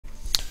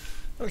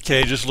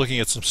Okay, just looking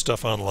at some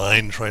stuff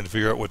online, trying to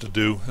figure out what to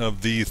do.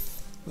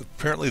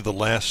 Apparently the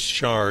last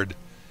shard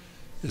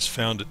is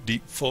found at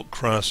Deep Folk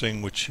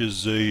Crossing, which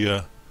is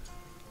a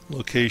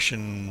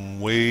location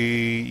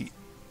way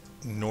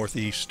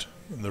northeast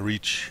in the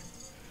Reach.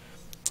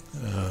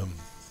 Yeah,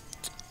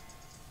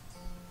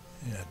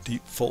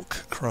 Deep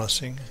Folk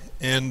Crossing,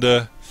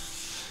 and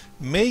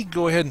may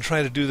go ahead and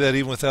try to do that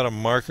even without a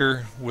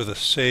marker, with a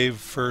save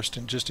first,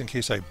 and just in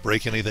case I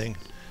break anything.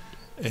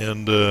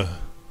 And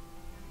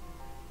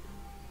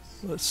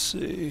let's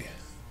see.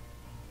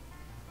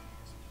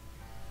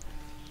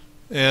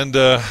 And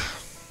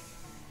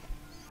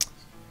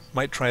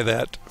might try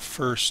that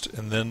first,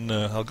 and then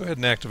I'll go ahead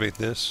and activate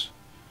this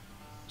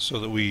so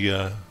that we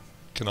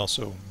can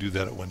also do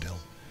that at Windhelm.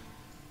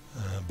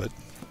 But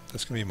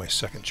that's going to be my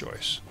second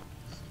choice.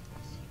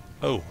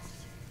 Oh,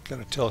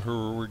 gotta tell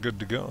her we're good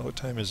to go. What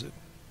time is it?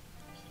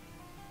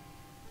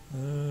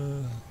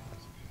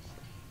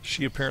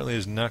 She apparently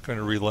is not going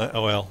to rely.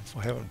 Oh well,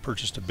 I haven't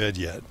purchased a bed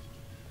yet.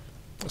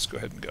 Let's go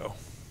ahead and go.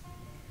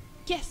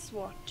 Guess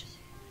what?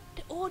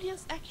 The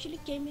audience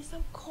actually gave me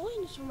some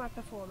coins for my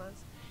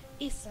performance.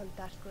 Isn't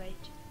that great?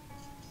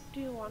 Do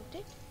you want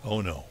it?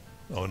 Oh no.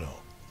 Oh no.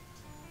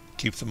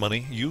 Keep the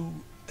money.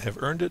 You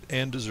have earned it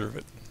and deserve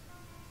it.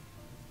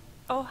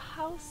 Oh,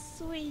 how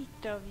sweet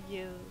of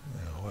you.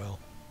 Yeah, well,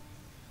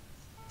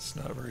 it's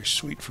not very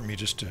sweet for me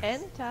just to...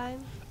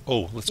 Anytime.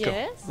 Oh, let's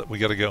Yes? go. We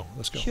gotta go.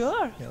 Let's go.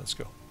 Sure. Yeah, let's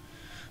go.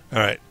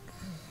 Alright.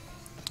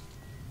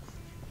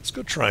 Let's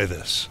go try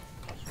this.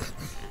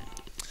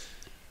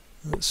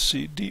 Let's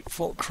see. Deep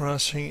Fault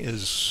Crossing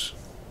is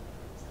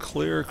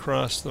clear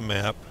across the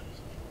map.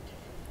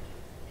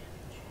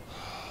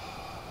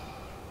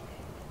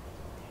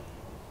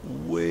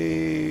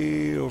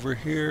 Way over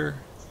here.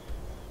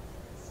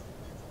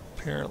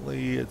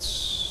 Apparently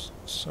it's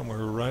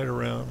somewhere right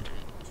around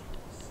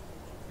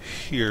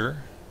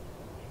here.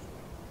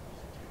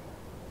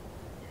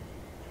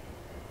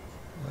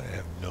 I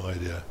have no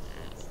idea.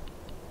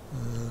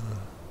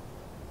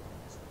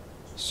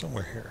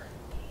 Somewhere here.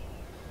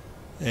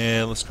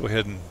 And let's go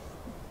ahead and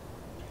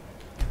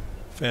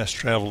fast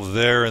travel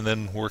there and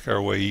then work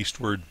our way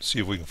eastward, see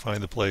if we can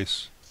find the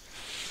place.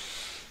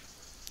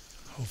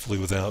 Hopefully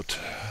without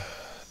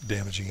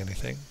damaging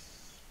anything.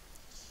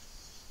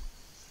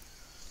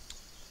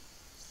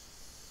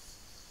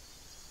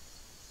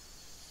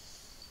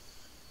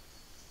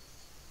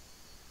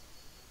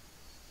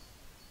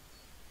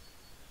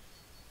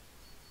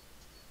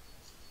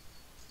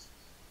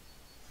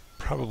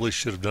 Probably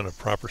should have done a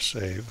proper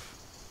save.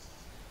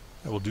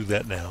 I will do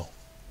that now.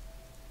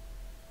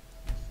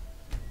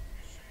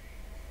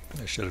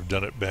 I should have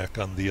done it back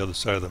on the other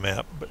side of the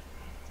map, but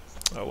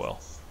oh well.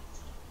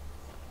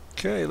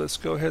 Okay, let's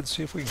go ahead and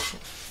see if we can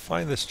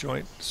find this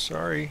joint.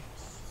 Sorry.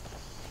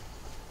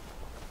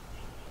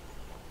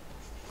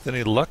 With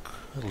any luck,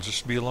 it'll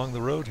just be along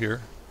the road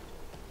here.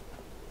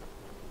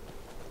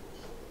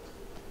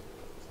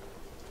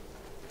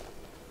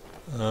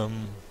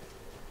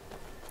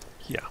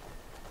 Yeah.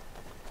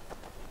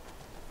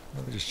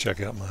 Let me just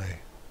check out my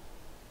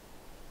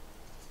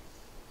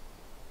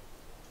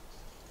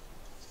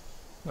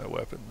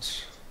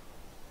weapons.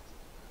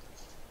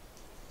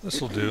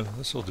 This'll do.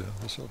 This'll do.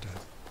 This'll do.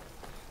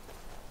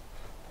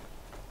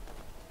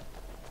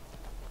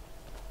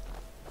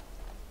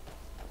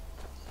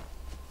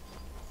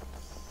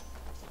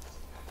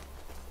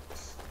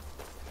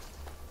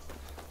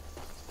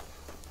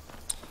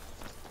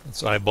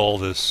 Let's eyeball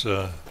this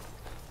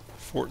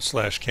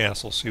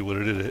fort/castle, see what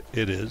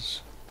it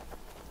is.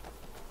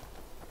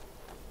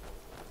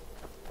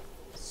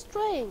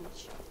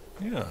 Strange.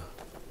 Yeah.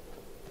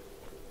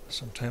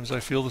 Sometimes I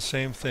feel the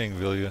same thing,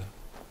 Vilya.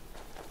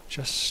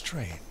 Just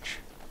strange.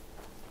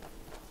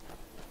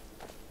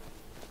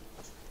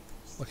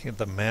 Looking at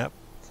the map.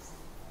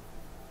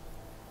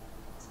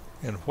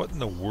 And what in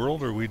the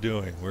world are we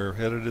doing? We're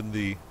headed in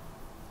the...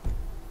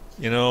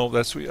 You know,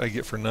 that's what I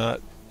get for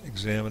not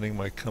examining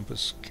my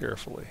compass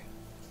carefully.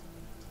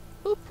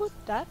 Who put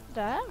that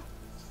there?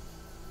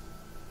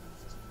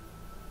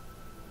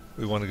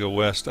 We want to go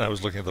west. I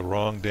was looking at the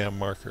wrong damn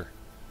marker.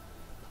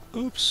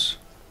 Oops.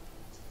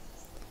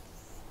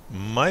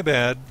 My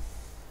bad.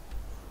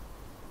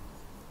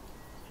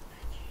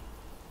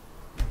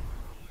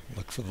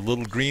 Look for the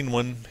little green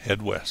one.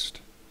 Head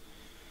west.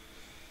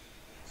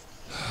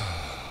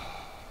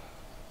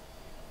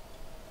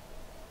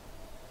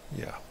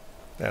 Yeah,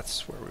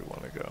 that's where we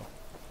want to go.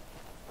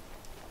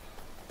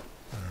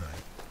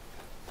 Alright.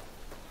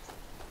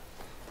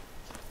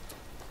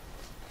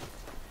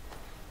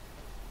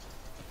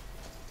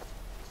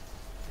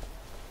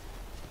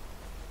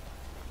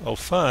 Oh,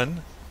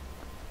 fun.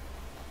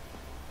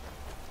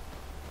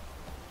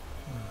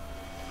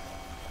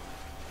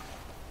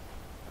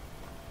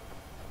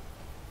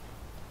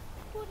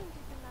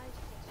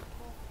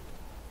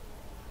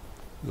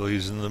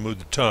 Lily's in the mood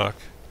to talk.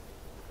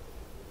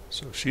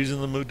 So if she's in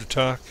the mood to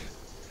talk,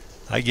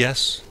 I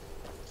guess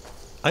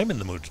I'm in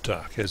the mood to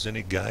talk, as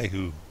any guy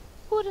who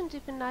Wouldn't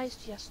it be nice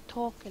to just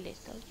talk a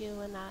little,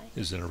 you and I?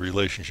 is in a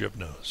relationship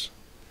knows.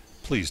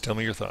 Please tell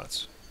me your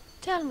thoughts.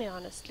 Tell me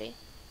honestly,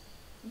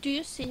 do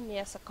you see me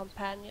as a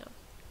companion?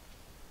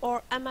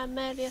 Or am I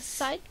merely a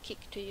sidekick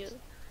to you?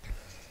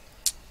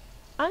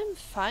 I'm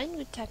fine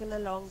with tagging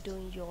along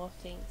doing your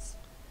things,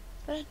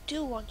 but I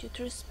do want you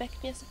to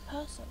respect me as a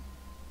person.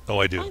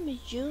 Oh, I do. I'm a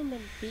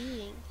human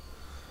being,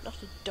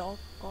 not a dog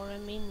or a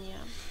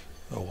minion.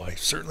 Oh, I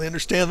certainly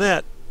understand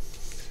that.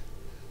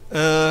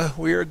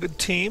 We are a good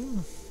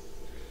team.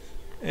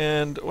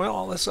 And,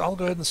 well, I'll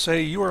go ahead and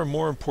say you are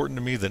more important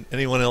to me than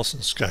anyone else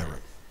in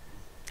Skyrim.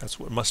 That's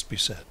what must be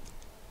said.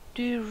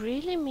 Do you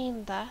really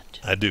mean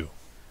that? I do.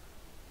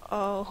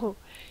 Oh,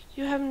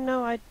 you have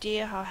no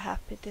idea how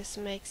happy this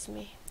makes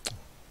me.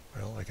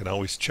 Well, I can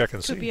always check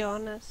and see. To be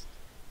honest,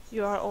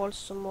 you are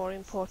also more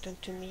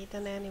important to me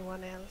than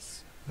anyone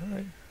else. All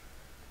right.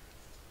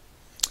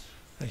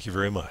 Thank you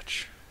very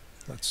much.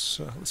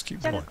 Let's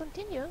keep Shall going. I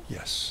continue?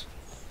 Yes.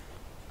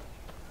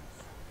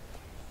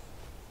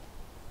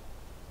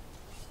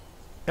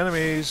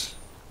 Enemies.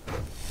 You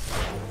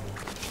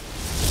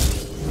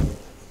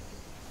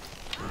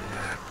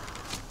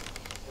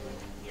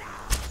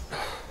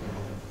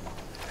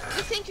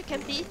think you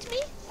can beat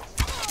me?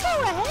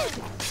 Go ahead!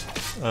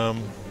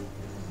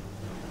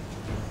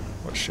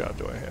 What shot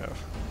do I have?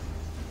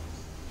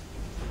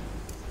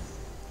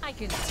 I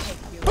can take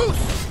you.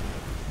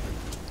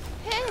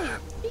 Hey,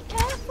 be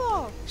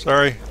careful!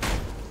 Sorry.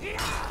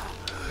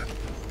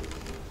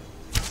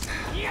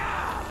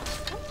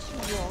 What's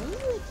wrong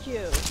with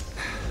you?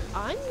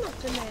 I'm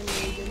not an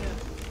enemy, you know.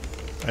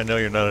 I know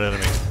you're not an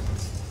enemy.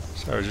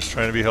 Sorry, just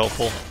trying to be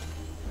helpful.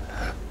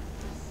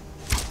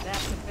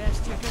 That's the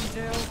best you can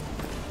do.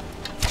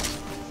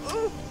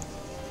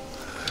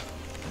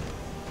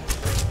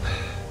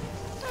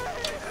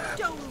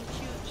 Don't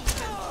you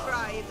even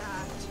try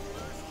that!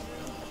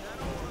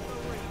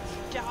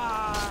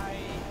 Die!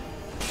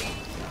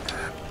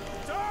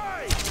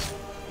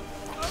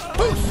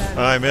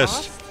 I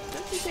missed.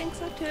 Don't you think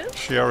so too?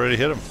 She already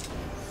hit him.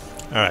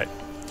 All right. I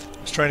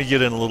was trying to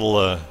get in a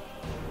little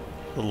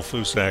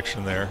foos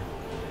action there,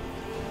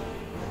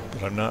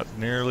 but I'm not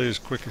nearly as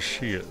quick as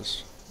she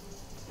is.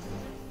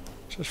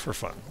 Just for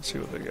fun. Let's see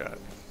what they got.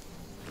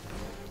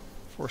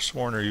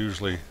 Forsworn are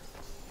usually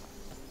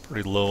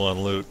pretty low on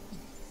loot.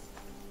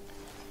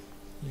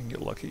 You can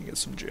get lucky and get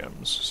some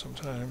gems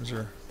sometimes,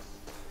 or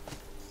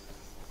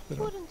they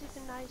don't. Wouldn't it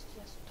be nice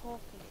just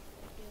talking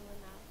with you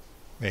and I?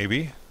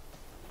 Maybe.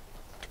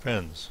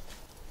 Depends.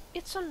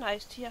 It's so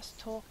nice to just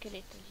talk a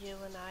little, you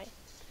and I.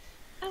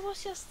 I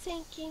was just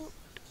thinking,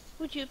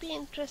 would you be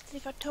interested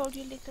if I told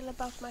you a little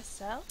about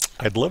myself?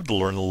 I'd love to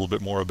learn a little bit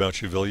more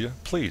about you, Vilja.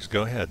 Please,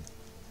 go ahead.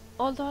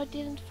 Although I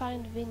didn't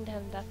find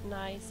Windhelm that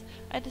nice,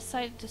 I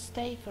decided to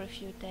stay for a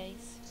few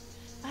days.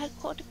 I had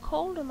caught a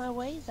cold on my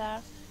way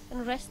there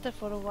and rested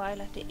for a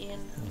while at the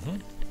inn.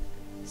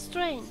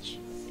 Strange.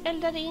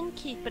 Elderly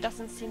innkeeper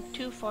doesn't seem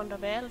too fond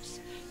of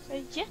elves,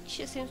 yet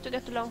she seems to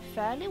get along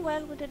fairly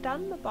well with the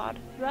Dawnguard,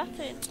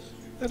 Atherium.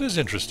 That is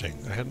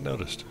interesting. I hadn't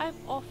noticed. I've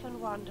often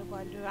wondered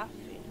why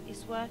Atherium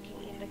is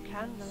working in the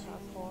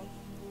Candlehearth Hall,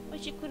 when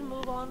she could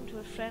move on to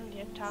a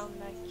friendlier town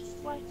like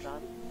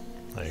Whiterun.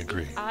 I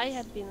agree. If I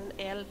had been an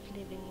elf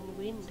living in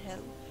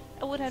Windhelm,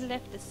 I would have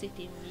left the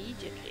city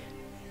immediately.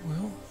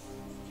 Well,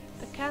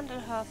 The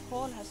Candlehearth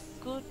Hall has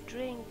good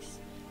drinks,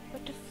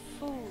 but the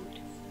food,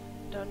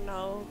 don't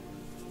know.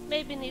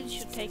 Maybe Nils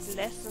should take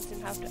lessons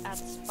in how to add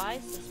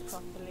spices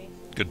properly.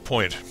 good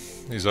point.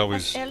 He's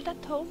always... Has Elda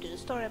told you the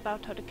story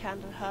about how the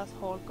Candlehearth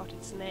Hall got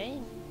its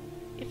name?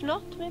 If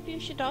not, maybe you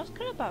should ask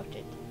her about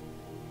it.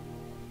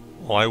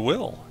 Well, I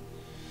will.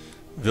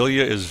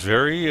 Vilja is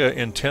very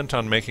intent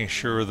on making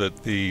sure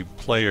that the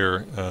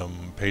player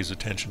pays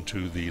attention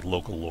to the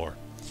local lore.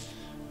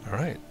 All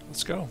right,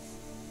 let's go.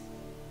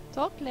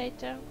 Talk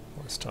later.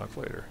 Let's talk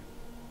later.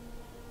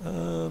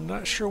 I'm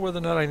not sure whether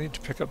or not I need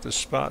to pick up this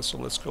spot, so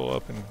let's go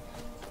up and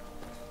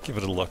give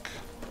it a look.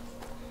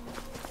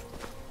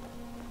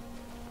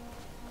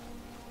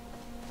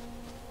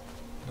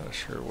 Not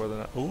sure whether or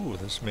not... Ooh,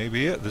 this may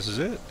be it. This is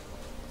it.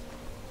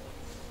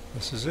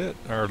 This is it.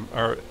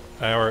 Our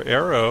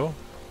arrow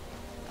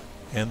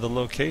and the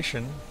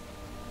location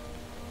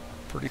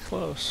pretty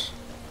close.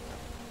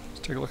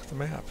 Let's take a look at the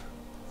map.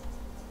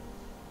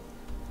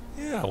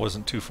 Yeah, it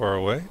wasn't too far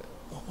away.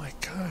 Oh my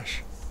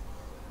gosh.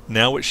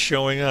 Now it's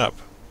showing up.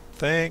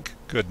 Thank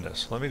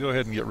goodness. Let me go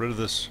ahead and get rid of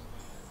this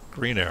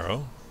green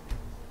arrow,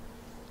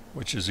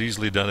 which is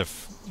easily done,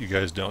 if you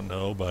guys don't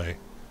know, by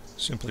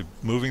simply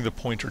moving the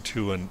pointer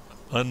to an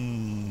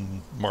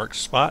unmarked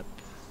spot,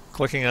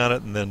 clicking on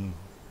it, and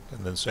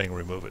then saying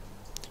remove it.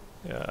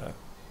 Yeah.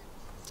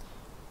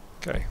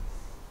 Okay.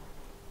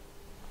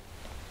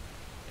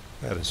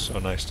 That is so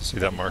nice to see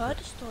that marker. I've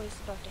heard stories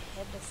about the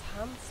headless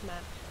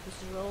huntsman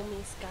who's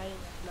roaming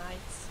Skyrim at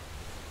nights.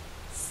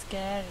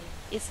 Scary,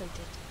 isn't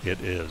it?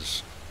 It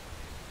is.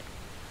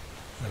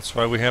 That's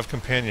why we have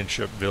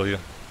companionship, Vilja.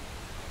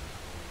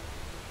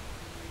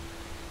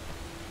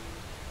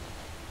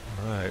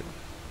 Alright.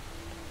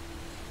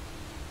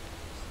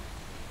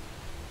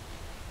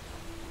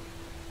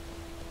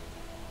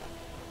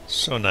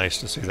 So nice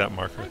to see that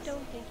marker. I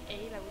don't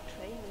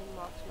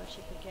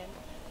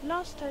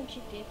Last time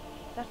she did,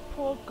 that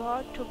poor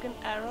guard took an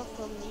arrow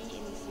from me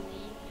in his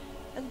knee,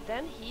 and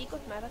then he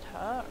got mad at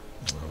her.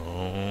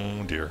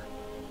 Oh dear.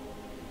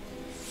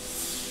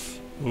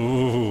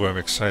 Ooh, I'm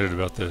excited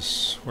about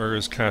this. Where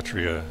is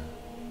Katria?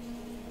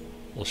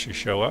 Will she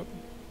show up?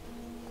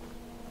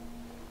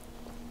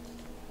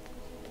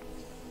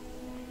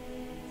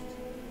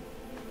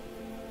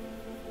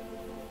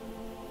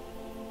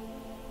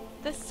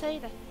 They say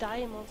that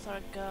diamonds are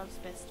a girl's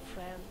best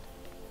friend.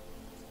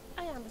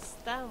 I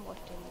understand what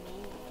they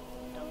mean,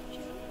 don't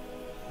you?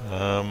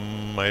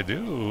 I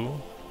do.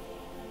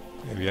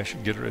 Maybe I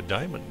should get her a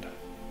diamond.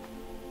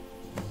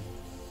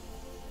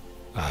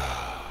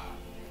 Ah,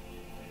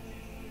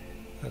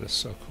 that is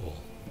so cool.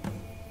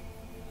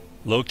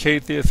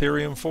 Locate the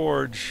Atherium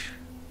Forge.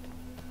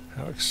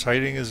 How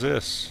exciting is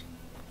this?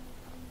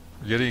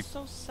 We're getting... I'm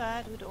so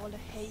sad with all the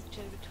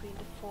hatred between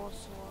the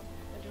Forsworn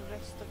and the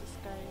rest of the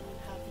Skyrim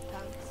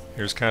inhabitants.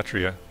 Here's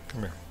Katria.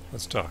 Come here.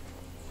 Let's talk.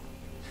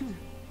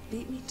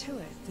 Beat me to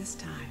it this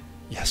time.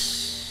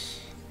 Yes.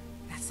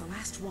 That's the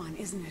last one,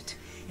 isn't it?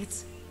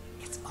 It's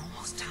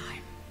almost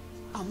time.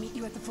 I'll meet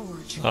you at the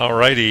forge.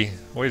 Alrighty.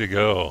 Way to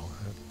go.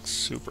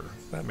 Super.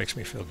 That makes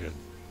me feel good.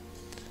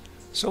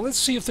 So let's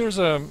see if there's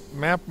a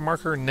map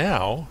marker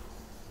now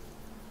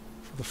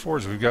for the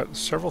forge. We've got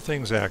several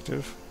things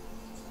active,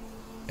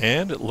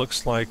 and it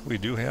looks like we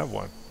do have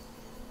one.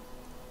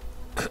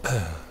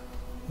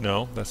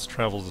 No, that's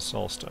travel to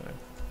Solstein.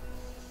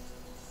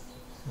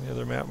 Any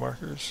other map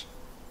markers?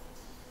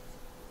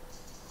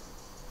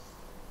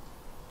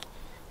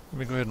 Let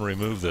me go ahead and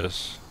remove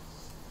this.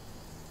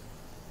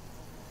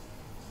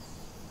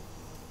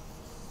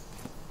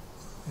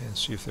 And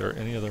see if there are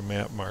any other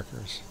map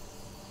markers.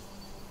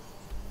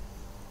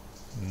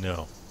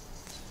 No.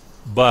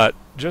 But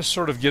just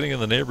sort of getting in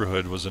the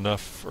neighborhood was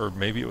enough, or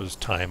maybe it was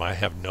time, I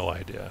have no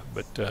idea,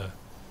 but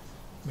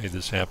made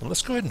this happen.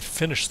 Let's go ahead and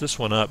finish this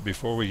one up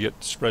before we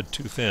get spread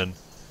too thin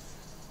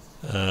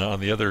on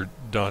the other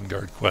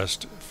Dawnguard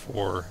quest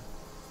for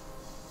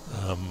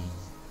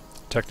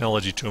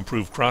technology to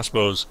improve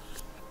crossbows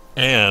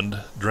and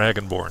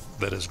Dragonborn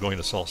that is going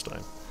to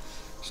Solstein.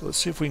 So let's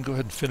see if we can go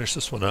ahead and finish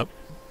this one up.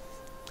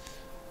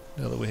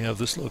 Now that we have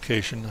this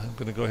location, I'm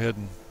going to go ahead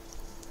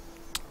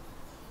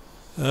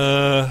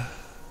and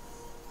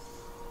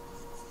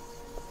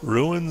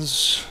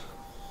ruins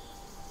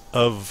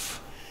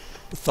of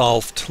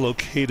Thalft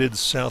located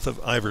south of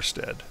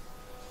Iverstead.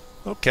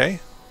 Okay,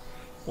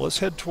 well, let's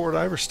head toward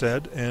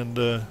Iverstead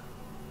and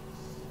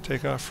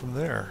take off from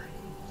there.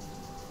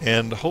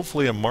 And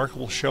hopefully a mark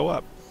will show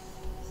up.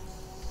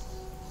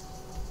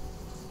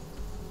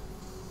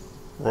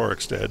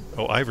 Rorikstead.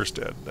 Oh,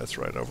 Iverstead. That's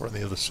right, over on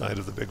the other side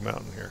of the big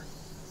mountain here.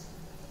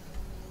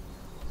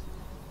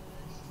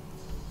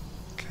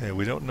 Okay,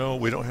 we don't know.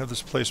 We don't have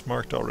this place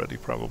marked already,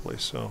 probably,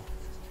 so...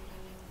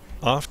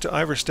 Off to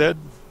Iverstead.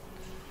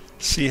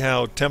 See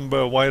how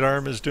Temba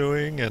Whitearm is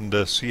doing,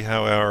 and see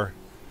how our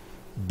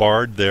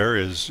bard there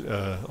is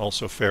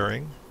also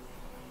faring.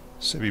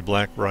 Sibby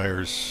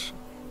Blackbriar's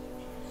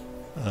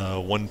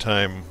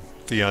one-time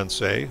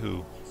fiancé,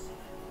 who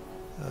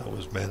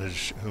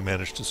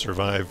managed to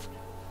survive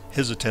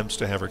his attempts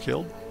to have her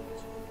killed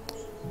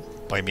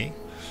by me.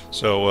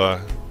 So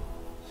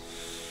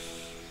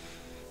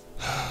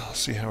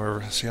see how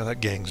that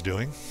gang's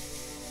doing.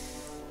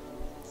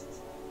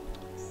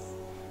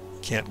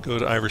 Can't go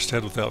to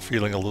Iverstead without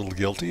feeling a little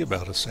guilty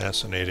about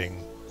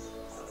assassinating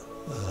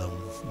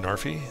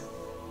Narfi,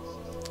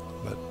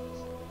 but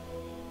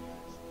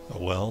oh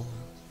well.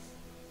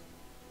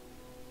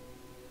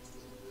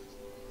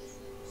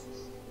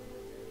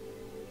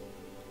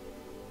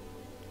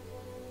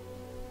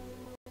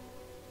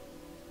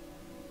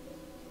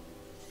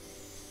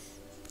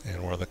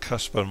 And we're on the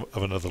cusp of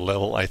another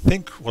level. I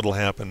think what'll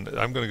happen,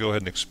 I'm going to go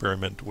ahead and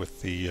experiment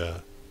with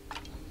the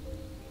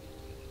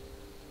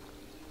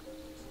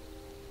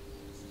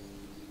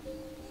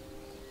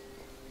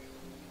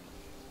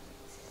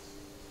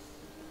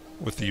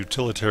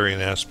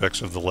utilitarian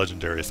aspects of the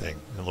legendary thing.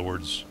 In other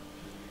words,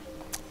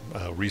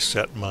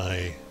 reset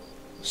my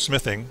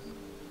smithing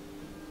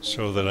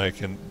so that I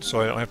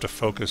don't have to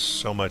focus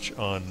so much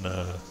on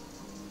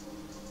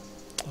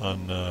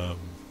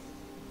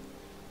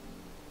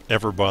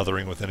ever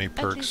bothering with any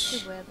perks. At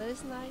least the weather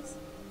is nice,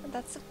 and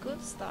that's a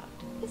good start,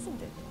 isn't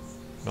it?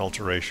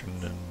 Alteration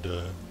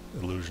and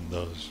illusion,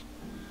 those.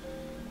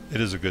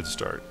 It is a good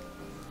start.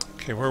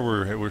 Okay, where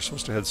we're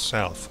supposed to head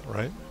south,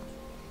 right?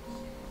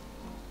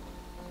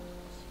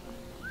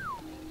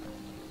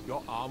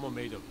 Your armor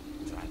made of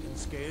dragon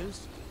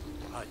scales?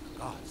 My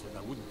God,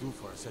 what I wouldn't do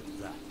for a set of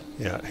that.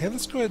 Yeah, hey,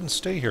 let's go ahead and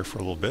stay here for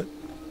a little bit.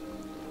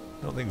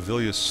 I don't think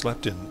Vilya's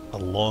slept in a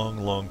long,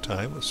 long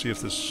time. Let's see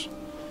if this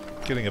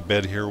getting a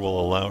bed here will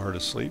allow her to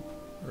sleep,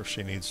 or if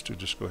she needs to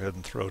just go ahead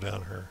and throw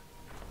down her...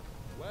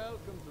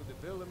 Welcome to the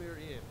Villamere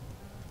Inn.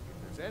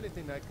 If there's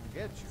anything I can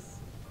get you,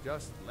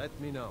 just let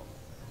me know.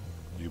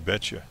 You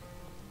betcha.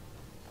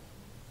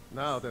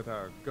 Now that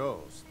our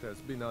ghost has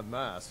been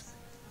unmasked,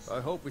 I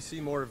hope we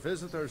see more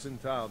visitors in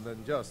town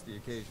than just the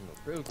occasional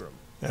pilgrim.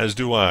 As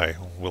do I,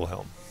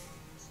 Wilhelm.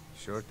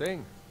 Sure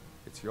thing.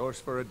 It's yours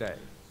for a day.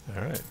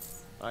 All right.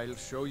 I'll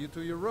show you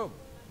to your room.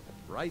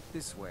 Right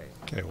this way.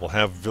 Okay, we'll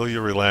have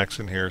Vilya relax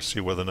in here, see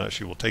whether or not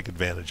she will take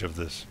advantage of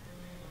this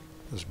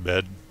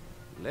bed,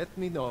 Let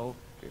me know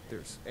if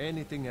there's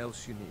anything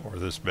else you need. or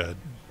this bed.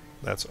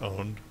 That's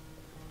owned.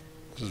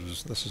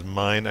 This is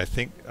mine. I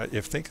think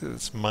if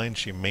it's mine,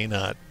 she may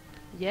not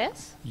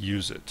Yes?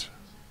 use it.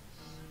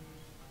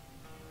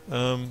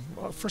 Well,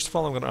 first of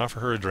all, I'm going to offer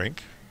her a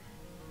drink,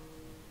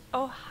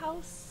 Oh,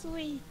 how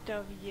sweet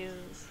of you.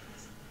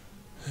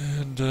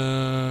 and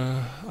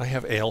I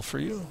have ale for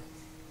you.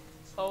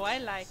 Oh, I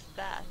like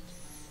that.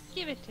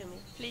 Give it to me,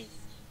 please.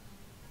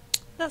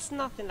 There's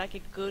nothing like a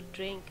good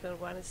drink when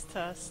one is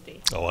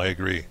thirsty. Oh, I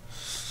agree.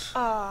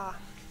 Ah,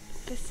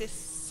 this is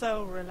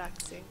so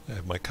relaxing. I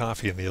have my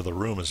coffee in the other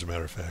room, as a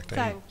matter of fact.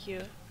 Thank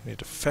you. I need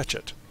to fetch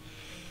it.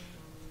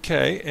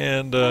 Okay,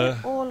 and I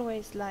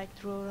always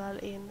liked rural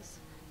inns.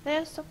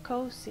 They're so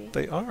cozy.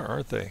 they are,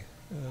 aren't they?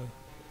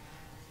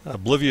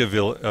 Oblivion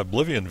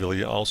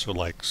Villia also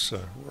likes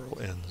rural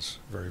inns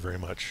very, very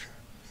much.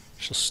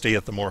 She'll stay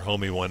at the more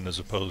homey one as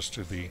opposed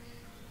to the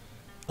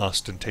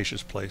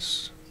ostentatious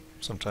place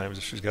sometimes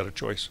if she's got a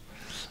choice.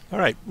 All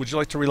right, would you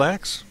like to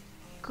relax?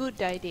 Good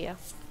idea.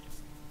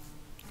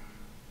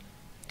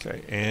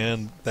 Okay,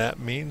 and that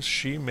means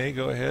she may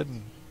go ahead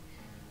and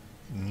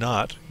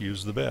not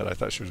use the bed. I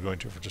thought she was going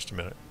to for just a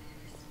minute.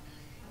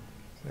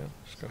 Yeah,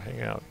 she's going to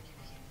hang out.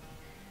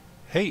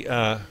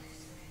 Hey,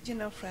 You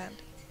know, friend,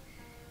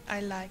 I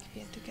like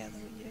being together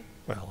with you.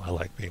 well, I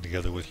like being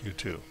together with you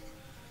too.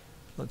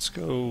 Let's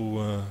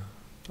go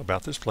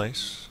about this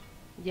place.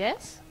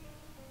 Yes?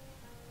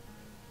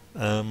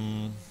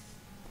 We'll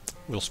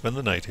spend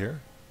the night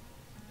here.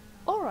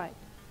 All right.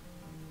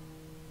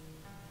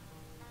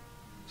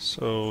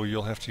 So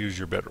you'll have to use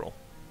your bedroll.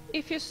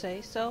 If you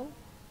say so.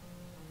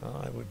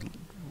 I would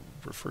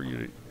refer you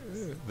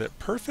to that.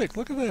 Perfect.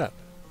 Look at that.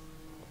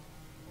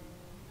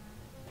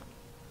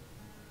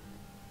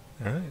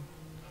 All right.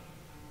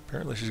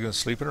 Apparently she's going to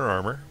sleep in her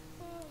armor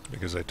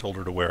because I told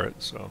her to wear it.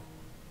 So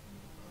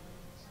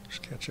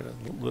just catch a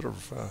little bit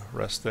of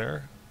rest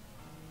there.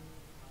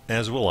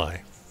 As will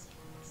I.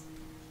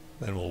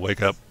 Then we'll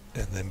wake up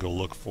and then go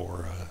look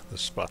for the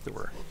spot that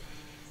we're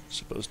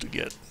supposed to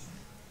get.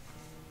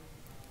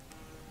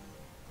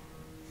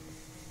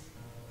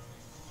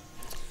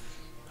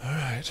 All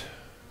right.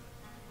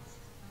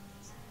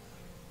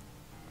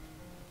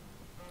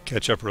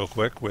 Catch up real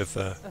quick with.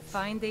 A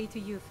fine day to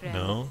you, friend.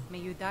 No. May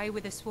you die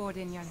with a sword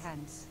in your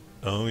hands.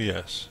 Oh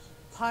yes.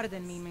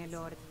 Pardon me, my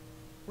lord.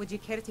 Would you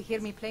care to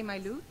hear me play my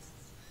lute?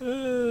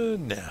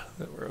 Nah,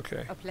 we're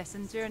okay. A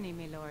pleasant journey,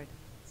 my lord.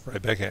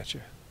 Right back at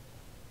you.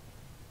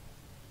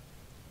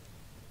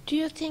 Do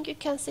you think you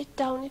can sit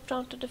down in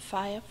front of the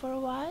fire for a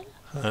while?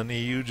 Honey,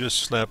 you just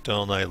slept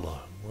all night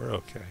long. We're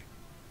okay.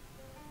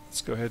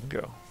 Let's go ahead and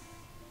go.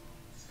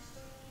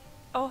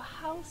 Oh,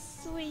 how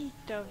sweet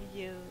of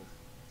you.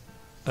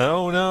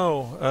 Oh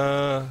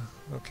no.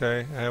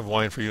 Okay. I have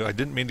wine for you. I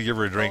didn't mean to give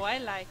her a drink. Oh, I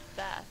like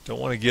that. Don't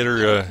want to get Give it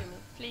her. to me,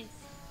 please.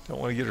 Don't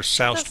want to get her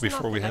soused There's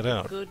before we nothing head like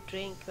out. a good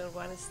drink when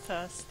one is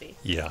thirsty.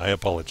 Yeah, I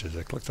apologize.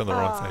 I clicked on the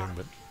wrong thing,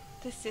 but.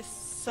 This is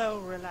so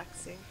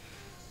relaxing.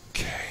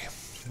 Okay.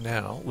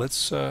 Now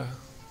let's. No.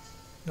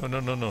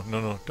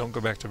 Don't go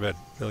back to bed,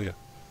 Vilya.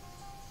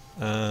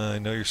 I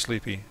know you're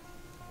sleepy.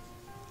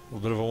 A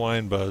little bit of a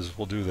wine buzz.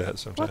 We'll do that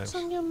sometimes. What's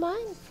on your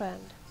mind,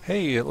 friend?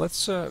 Hey,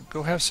 let's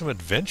go have some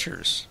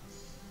adventures.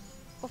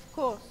 Of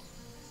course.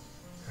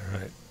 All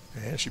right.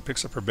 And she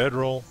picks up her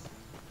bedroll,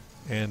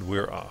 and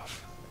we're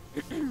off.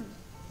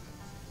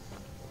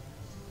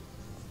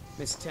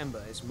 Miss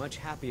Temba is much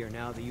happier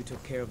now that you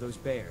took care of those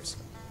bears.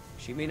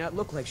 She may not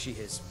look like she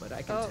is, but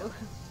I can tell.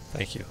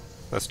 Thank you.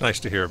 That's nice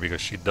to hear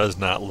because she does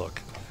not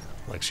look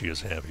like she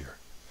is happier.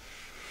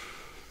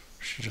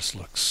 She just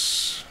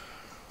looks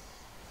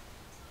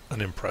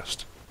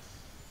unimpressed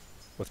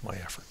with my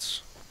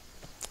efforts.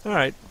 All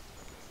right.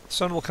 The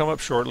sun will come up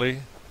shortly,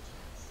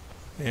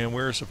 and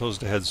we're supposed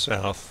to head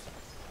south.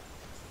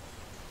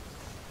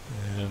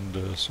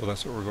 And so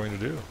that's what we're going to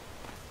do.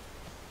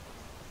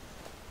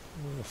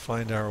 We'll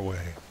find our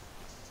way.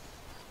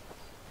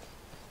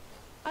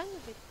 I'm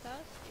a bit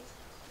thirsty.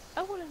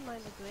 I wouldn't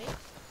mind a drink.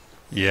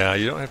 Yeah,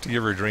 you don't have to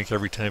give her a drink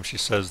every time she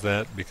says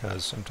that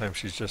because sometimes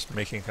she's just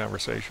making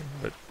conversation.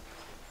 But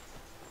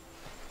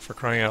for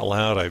crying out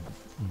loud, I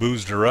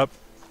boozed her up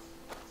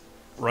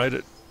right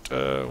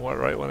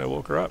when I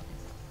woke her up.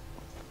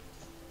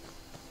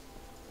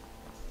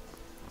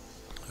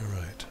 All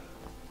right.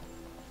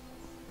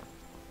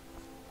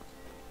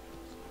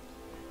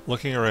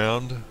 Looking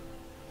around.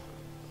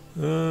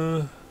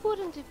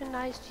 Wouldn't it be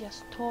nice to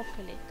just talk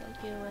a little,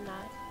 you and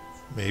I?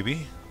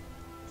 Maybe.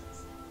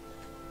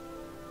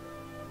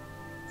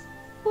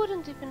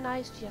 Wouldn't it be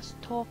nice to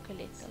just talk a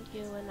little,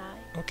 you and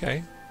I?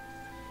 Okay.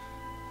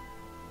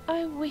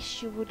 I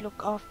wish you would look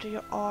after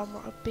your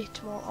armor a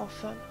bit more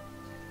often.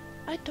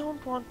 I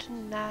don't want to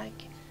nag,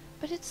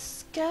 but it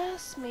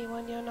scares me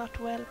when you're not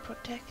well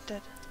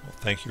protected. Well,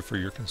 thank you for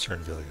your concern,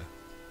 Vilya.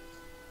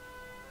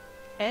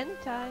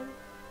 Anytime.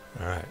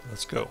 Alright,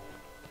 let's go.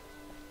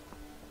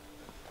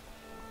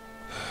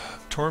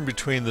 Torn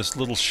between this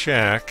little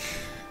shack.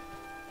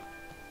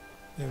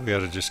 Maybe we ought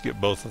to just get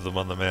both of them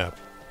on the map.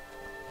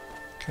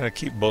 Kind of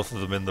keep both of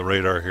them in the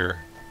radar here.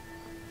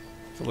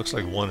 If it looks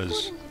like one is...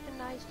 Wouldn't it be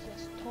nice to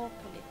just talk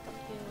a little,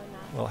 you and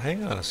I? Well,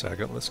 hang on a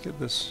second. Let's get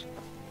this...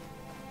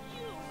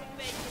 You would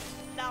make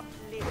a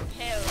lovely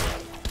pair.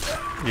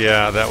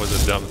 Yeah, that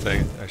was a dumb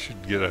thing. I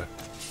should get a...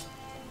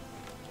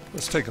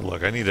 Let's take a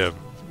look. I need a...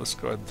 Let's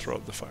go ahead and throw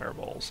up the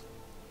fireballs.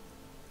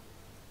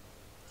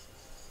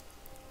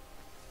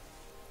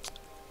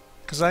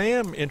 Because I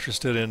am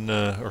interested in...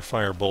 or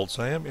fire bolts.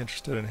 I am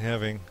interested in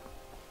having...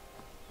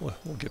 Well,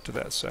 we'll get to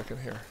that second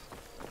here.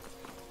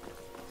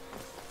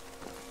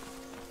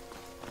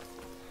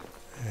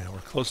 Yeah, we're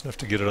close enough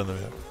to get it on the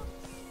map.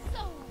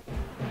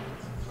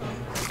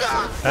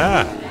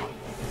 Ah!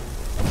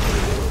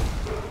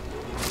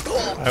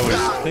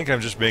 I think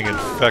I'm just being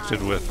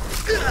infected with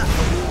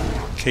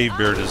cave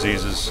bear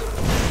diseases.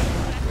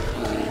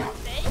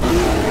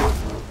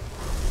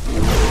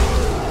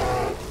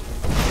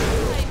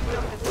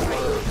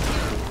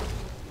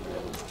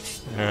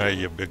 Ah,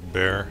 you big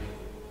bear.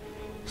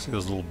 See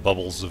those little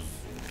bubbles of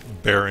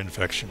bear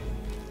infection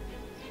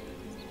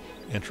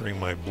entering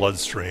my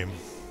bloodstream.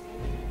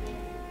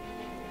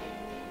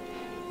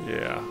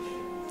 Yeah.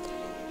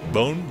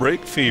 Bone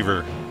break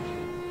fever.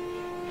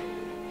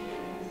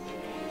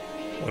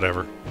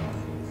 Whatever.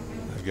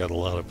 I've got a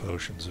lot of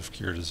potions of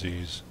cure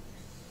disease.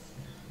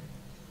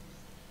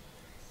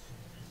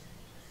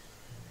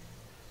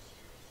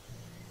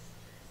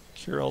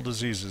 Cure all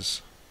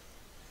diseases.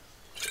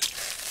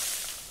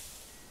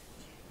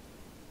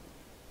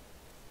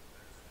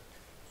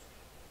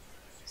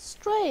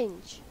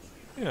 Strange.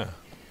 Yeah.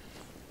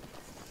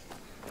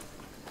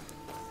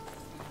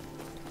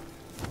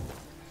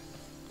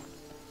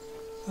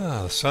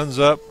 Ah, the sun's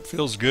up,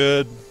 feels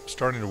good,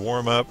 starting to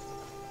warm up.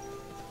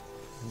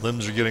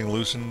 Limbs are getting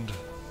loosened.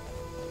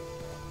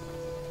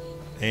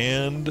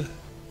 And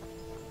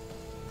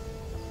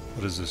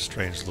what is this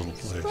strange little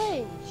place?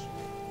 Strange.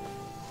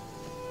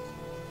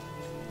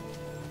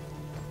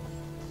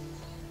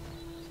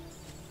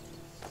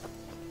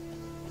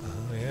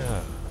 Oh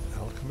yeah,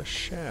 Alchemist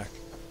Shack.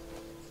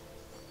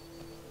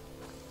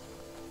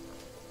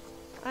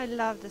 I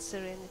love the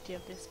serenity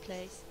of this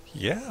place.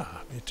 Yeah,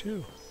 me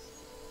too.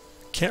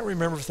 Can't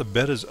remember if the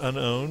bed is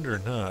unowned or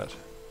not.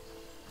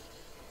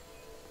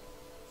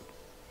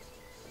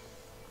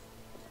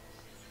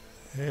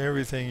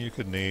 Everything you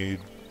could need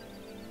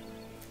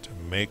to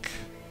make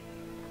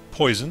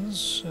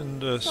poisons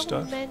and So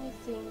stuff. many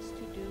things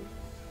to do.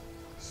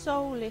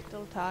 So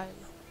little time.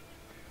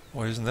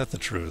 Why isn't that the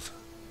truth?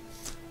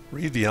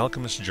 Read the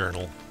Alchemist's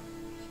Journal.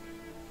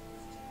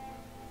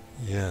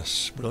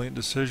 Yes, brilliant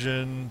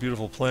decision,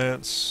 beautiful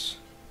plants.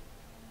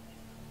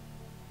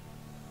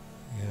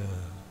 Yeah.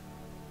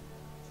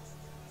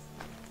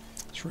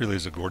 This really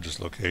is a gorgeous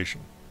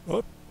location.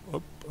 Oh,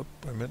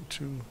 I meant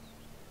to...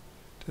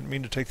 Didn't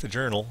mean to take the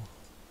journal.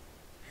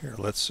 Here,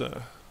 let's...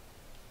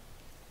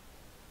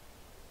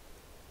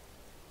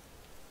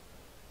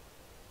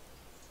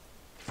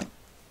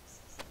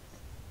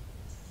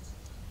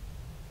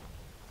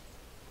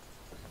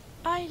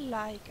 I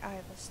like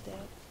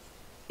Ivarstead.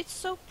 It's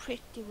so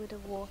pretty with the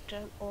water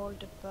and all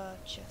the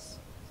birches.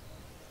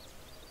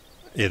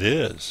 It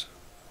is.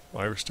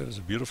 Ivarstead is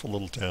a beautiful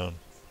little town.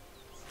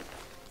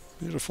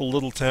 Beautiful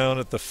little town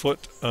at the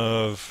foot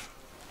of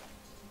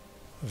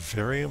a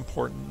very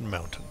important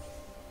mountain.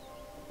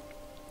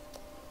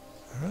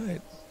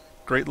 Alright.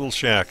 Great little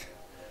shack.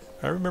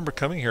 I remember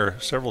coming here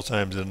several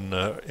times in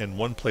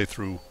one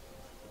playthrough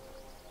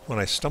when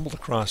I stumbled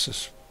across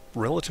this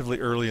relatively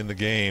early in the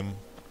game.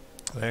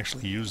 I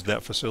actually used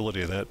that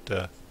facility,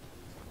 that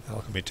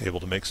alchemy table,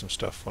 to make some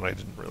stuff when I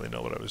didn't really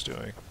know what I was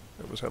doing.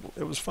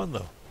 It was fun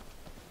though.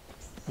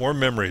 More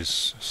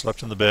memories.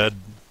 Slept in the bed.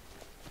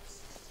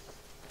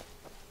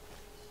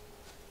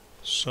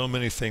 So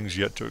many things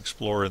yet to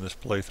explore in this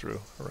playthrough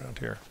around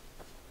here.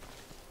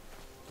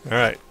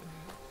 Alright.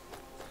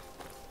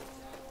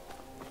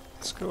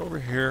 Let's go over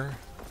here.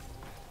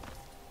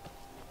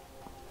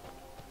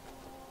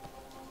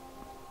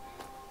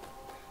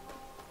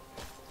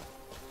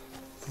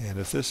 And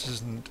if this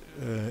isn't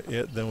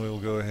it, then we'll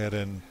go ahead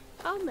and...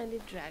 How many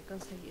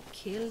dragons have you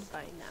killed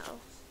by now?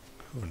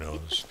 Who It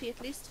knows? must be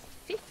at least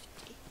 50.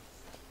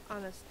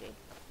 Honestly,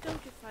 don't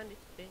you find it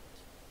a bit,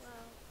 well,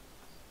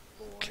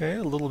 boring? Okay,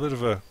 a little bit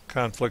of a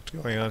conflict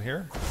going on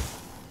here.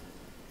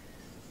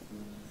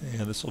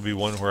 And this will be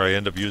one where I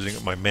end up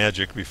using my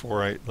magic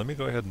before I... Let me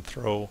go ahead and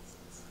throw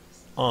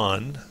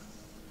on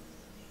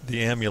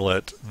the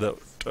amulet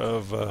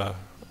of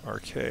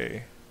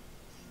Archay,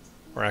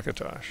 or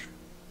Akatosh,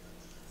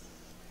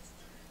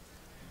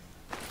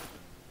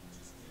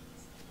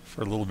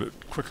 for a little bit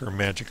quicker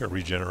magicka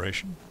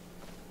regeneration.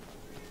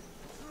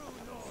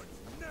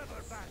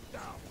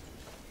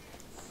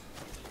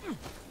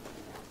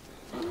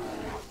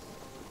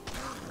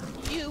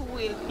 You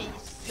will be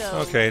so...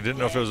 Okay, didn't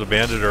know if it was a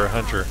bandit or a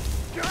hunter.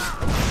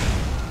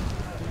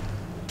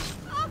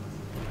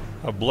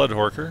 A blood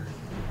horker.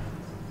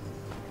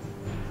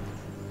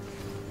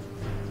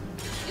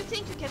 You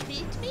think you can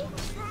beat me?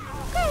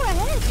 Go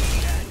ahead.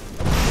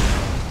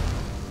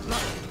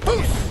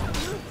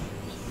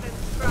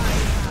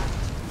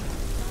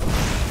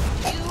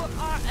 You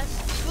are as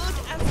good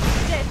as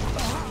dead.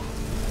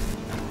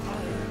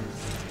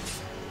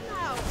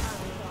 Now I'm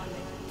gonna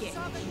get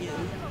you.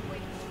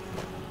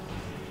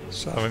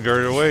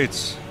 Dawnguard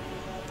awaits.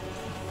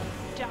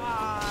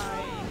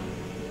 Die.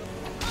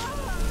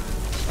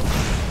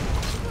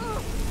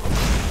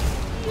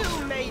 You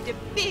made a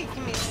big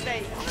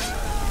mistake.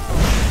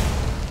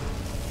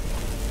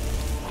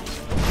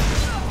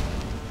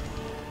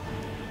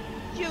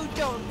 You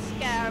don't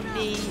scare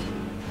me.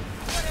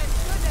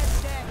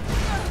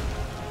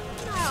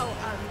 Now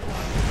I'm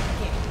gonna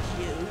get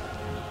you.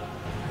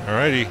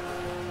 Alrighty.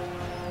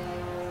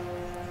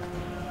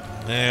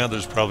 Yeah,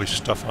 there's probably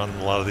stuff on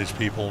a lot of these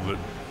people, but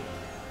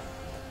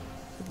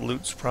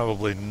loot's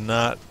probably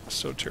not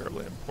so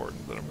terribly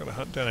important that I'm going to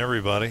hunt down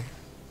everybody.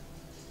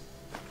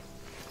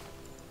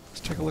 Let's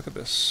take a look at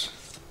this.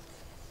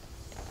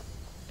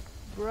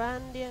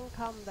 Brandy and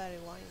cranberry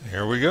wine.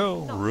 Here we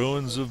go.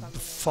 Ruins of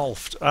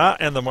Thulft. Ah,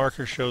 and the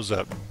marker shows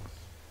up.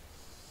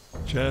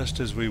 Just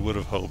as we would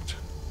have hoped.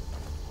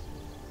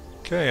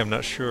 Okay, I'm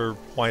not sure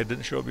why it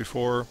didn't show up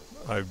before.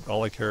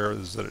 All I care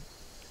is that it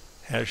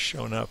has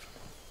shown up.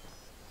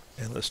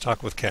 And let's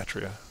talk with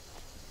Katria.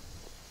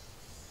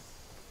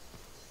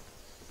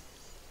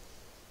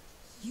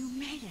 You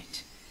made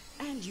it.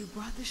 And you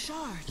brought the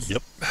shards.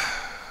 Yep.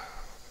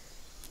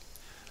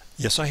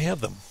 Yes, I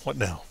have them. What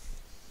now?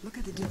 Look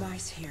at the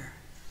device here.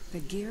 The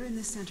gear in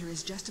the center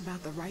is just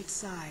about the right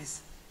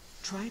size.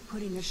 Try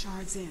putting the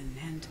shards in,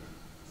 and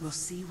we'll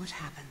see what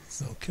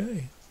happens.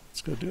 Okay,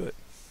 let's go do it.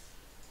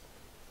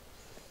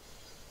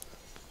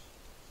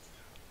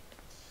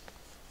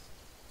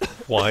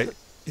 Why,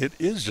 it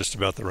is just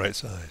about the right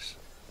size.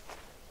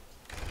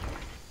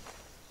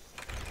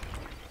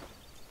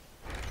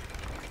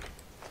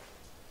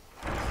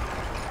 I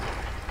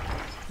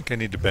think I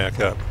need to back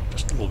up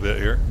just a little bit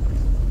here.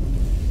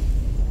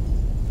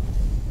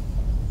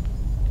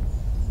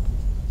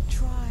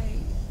 Try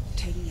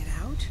taking it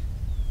out.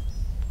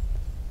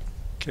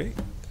 Okay.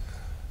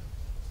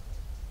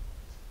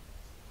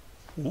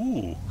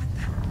 Ooh. What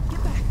the?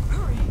 Get back!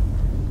 Hurry!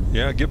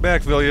 Yeah, get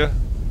back, Vilya.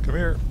 Come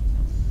here.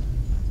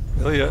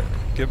 Vilya,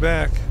 get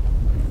back.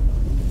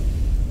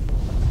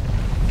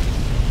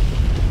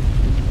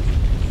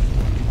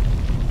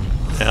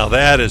 Now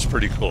that is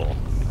pretty cool.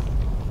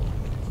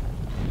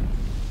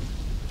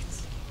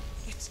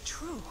 It's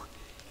true.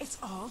 It's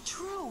all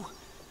true.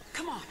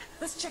 Come on,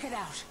 let's check it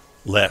out.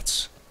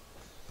 Let's.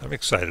 I'm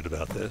excited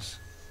about this.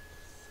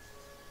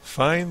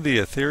 Find the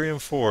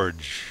Atherium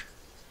Forge.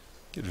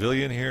 Get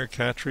Vilya in here,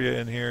 Katria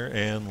in here,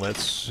 and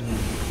let's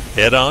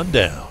head on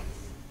down.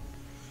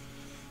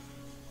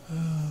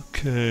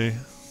 Okay.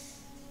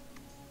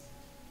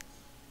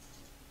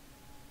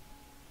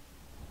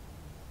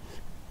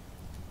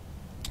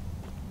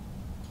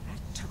 That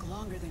took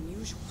longer than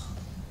usual.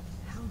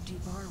 How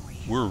deep are we?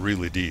 We're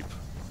really deep.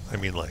 I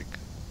mean, like,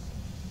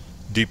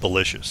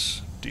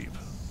 deep-alicious deep.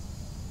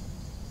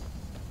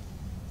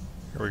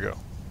 Here we go.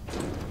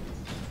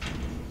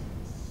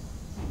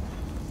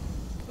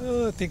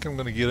 I think I'm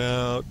going to get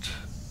out.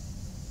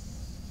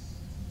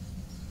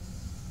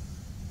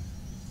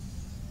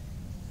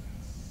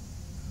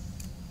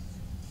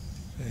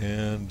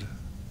 And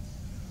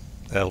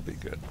that'll be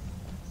good.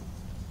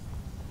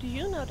 Do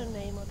you know the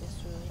name of this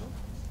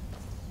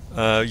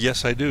ruin?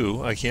 Yes, I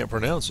do. I can't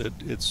pronounce it.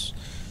 It's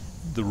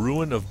the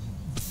ruin of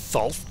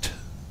Thulft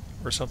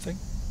or something.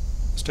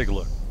 Let's take a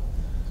look.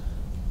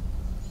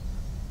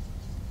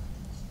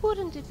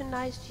 Wouldn't it be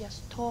nice to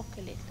just talk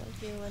a little,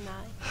 you and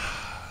I?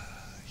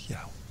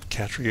 Yeah,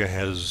 Katria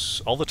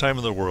has all the time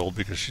in the world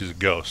because she's a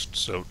ghost,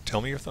 so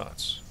tell me your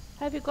thoughts.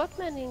 Have you got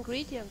many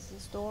ingredients in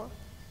store?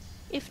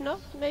 If not,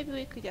 maybe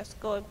we could just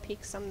go and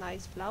pick some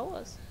nice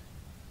flowers.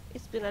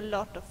 It's been a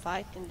lot of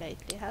fighting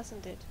lately,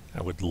 hasn't it?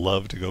 I would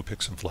love to go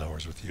pick some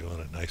flowers with you on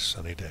a nice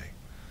sunny day.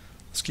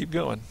 Let's keep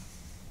going.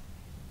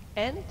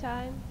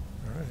 Anytime.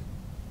 All right.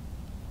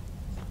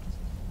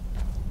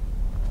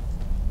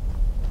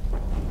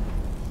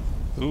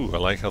 Ooh, I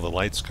like how the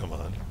lights come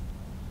on.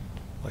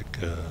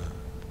 Like a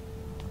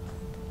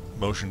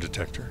motion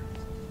detector.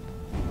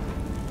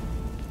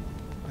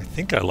 I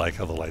think I like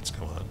how the lights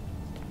come on.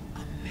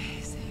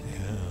 Amazing.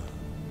 Yeah.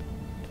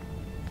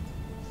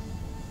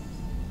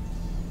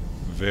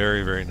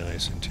 Very, very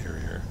nice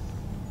interior.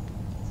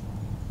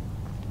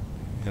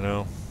 You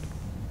know,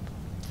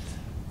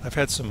 I've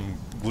had some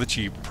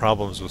glitchy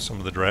problems with some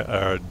of the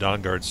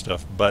Dawnguard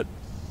stuff, but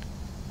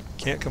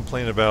can't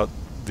complain about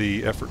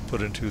the effort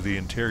put into the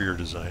interior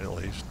design, at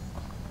least.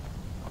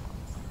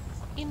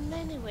 In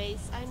many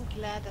ways, I'm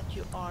glad that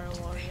you are a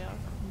warrior.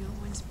 No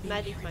one's been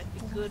Magic here might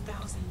in be good, but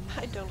 4,000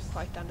 I don't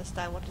quite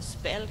understand what a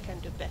spell can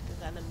do better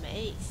than a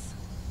maze.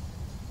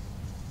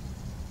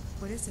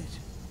 What is it?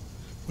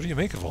 What do you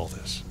make of all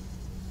this?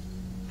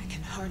 I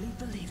can hardly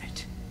believe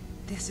it.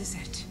 This is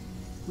it.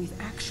 We've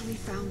actually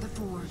found the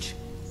forge.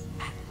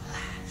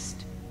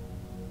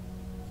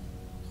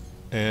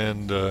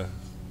 And,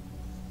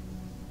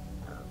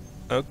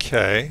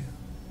 okay.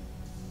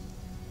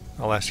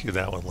 I'll ask you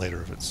that one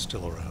later if it's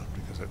still around,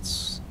 because it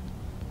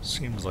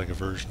seems like a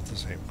version of the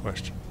same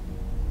question.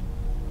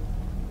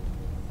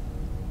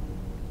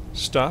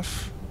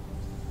 Stuff,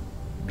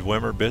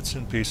 Dwemer bits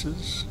and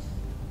pieces,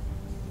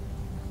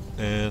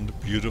 and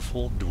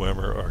beautiful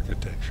Dwemer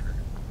architecture.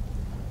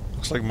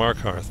 Looks like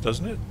Markarth,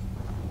 doesn't it?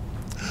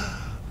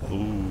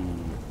 Ooh,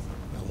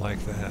 I like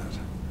that.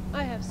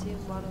 I have seen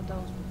one of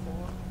those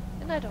before,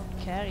 and I don't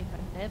care if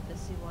I never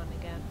see one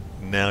again.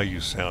 Now you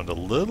sound a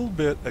little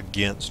bit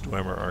against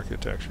Dwemer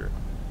architecture,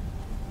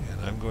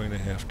 and I'm going to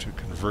have to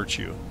convert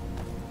you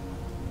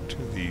to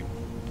the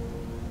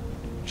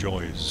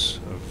joys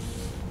of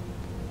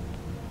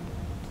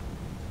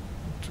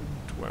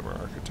Dwemer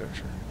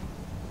architecture.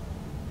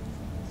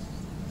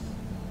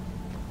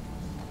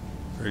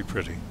 Very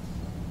pretty.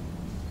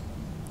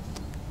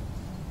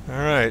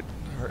 Alright,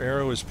 our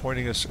arrow is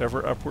pointing us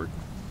ever upward.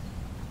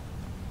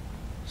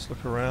 Let's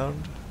look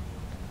around.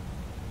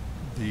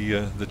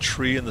 The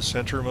tree in the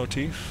center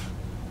motif.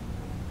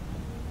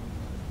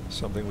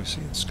 Something we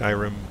see in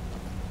Skyrim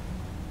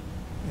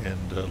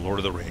and Lord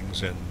of the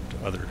Rings and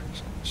other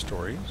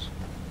stories.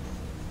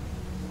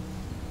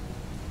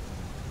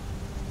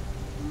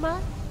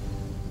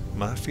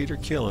 My feet are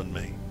killing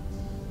me.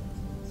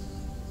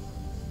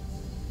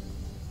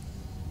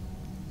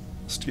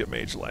 Let's get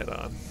Mage Light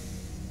on.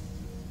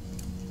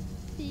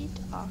 Feet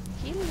are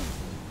killing me.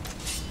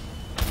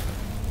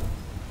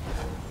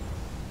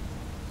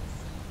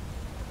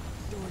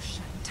 Door's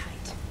shut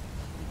tight.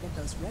 I bet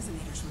those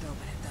resonators would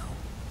open it, though.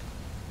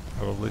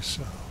 Probably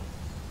so.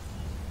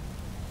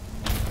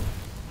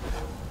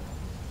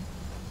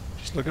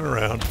 Just looking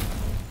around.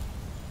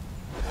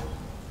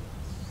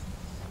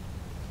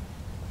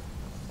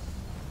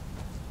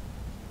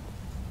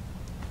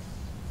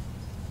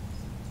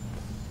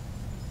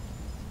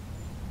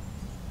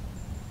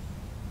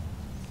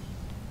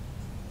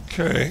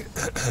 Okay.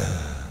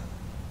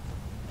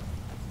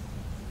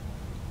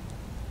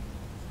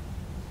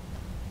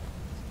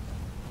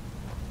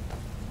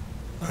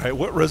 Alright,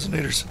 what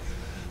resonators...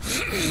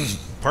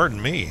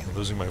 Pardon me, I'm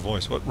losing my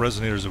voice. What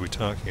resonators are we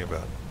talking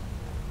about?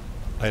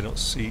 I don't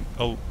see...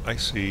 Oh, I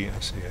see.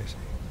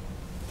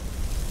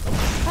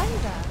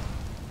 Kinda.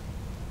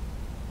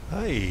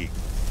 Hi.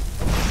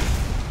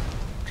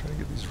 I'm trying to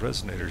get these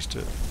resonators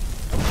to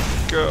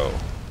go.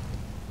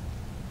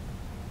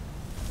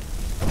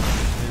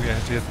 Maybe I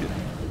have to hit the...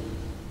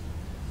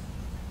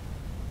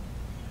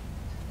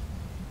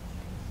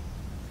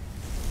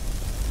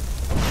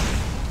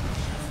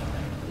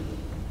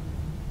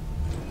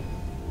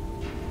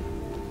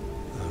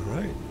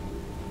 Alright.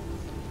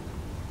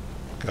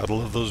 Gotta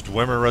love those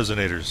Dwemer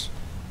resonators.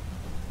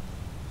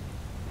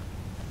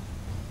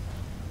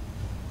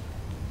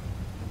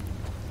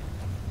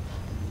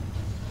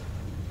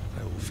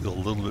 I will feel a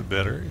little bit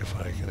better if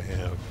I can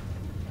have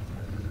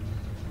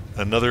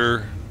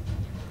another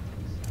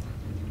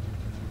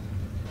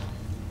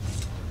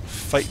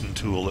fighting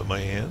tool at my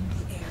hand.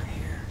 The air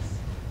here,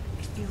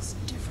 it feels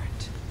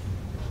different.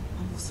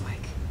 Almost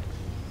like...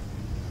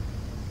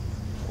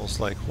 Almost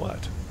like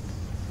what?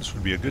 This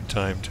would be a good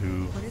time to...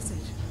 What is it?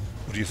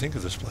 What do you think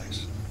of this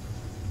place?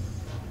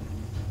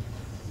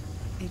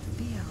 It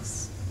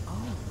feels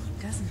old,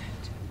 doesn't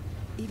it?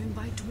 Even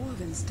by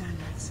dwarven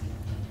standards.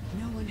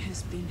 No one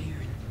has been here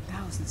in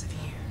thousands of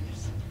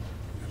years.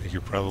 I think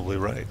you're probably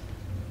right.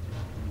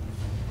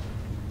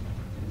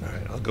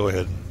 Alright, I'll go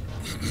ahead.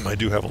 I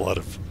do have a lot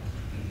of...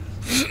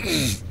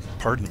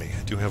 Pardon me,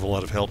 I do have a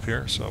lot of help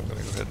here, so I'm going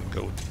to go ahead and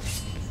go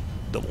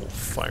double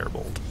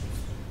firebolt.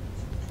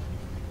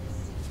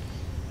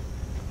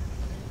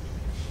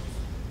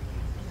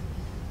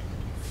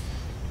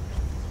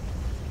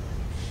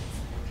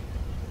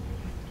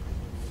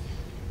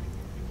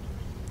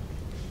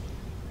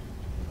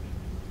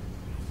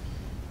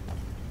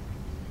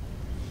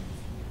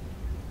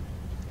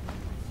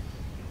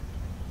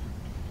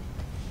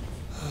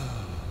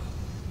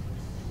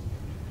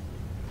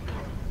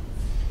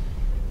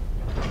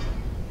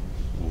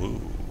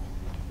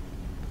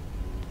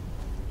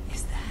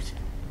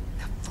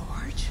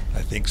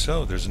 I think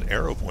so. There's an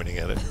arrow pointing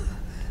at it. Let's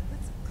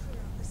clear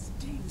out the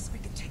steam so we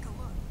can take a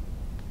look.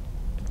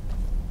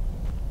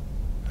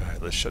 Alright,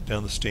 let's shut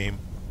down the steam.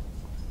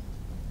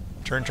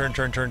 Turn.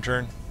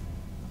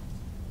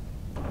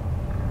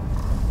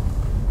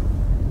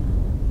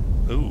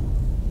 Ooh.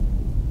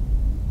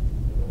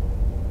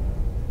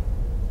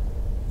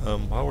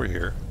 While we're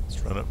here, let's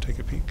run up, take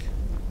a peek.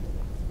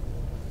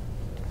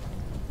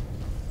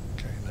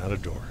 Okay, not a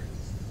door.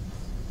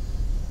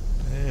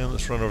 And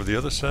let's run over the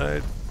other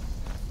side.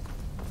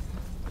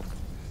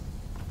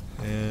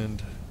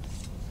 And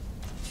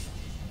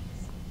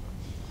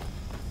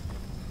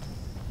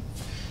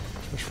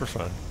just for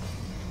fun,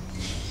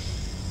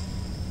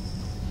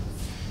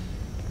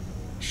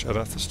 shut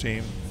off the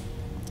steam,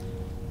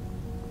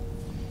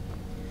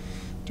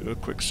 do a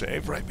quick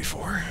save right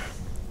before.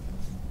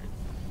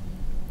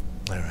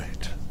 All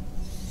right.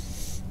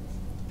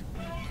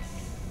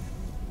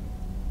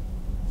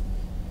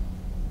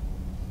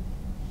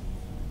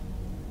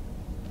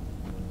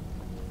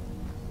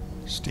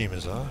 Steam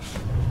is off.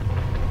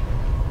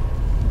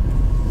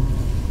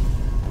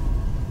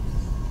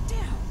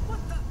 Damn, what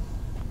the?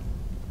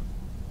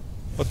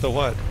 What the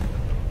what?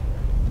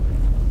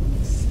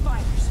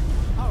 Spiders.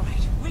 All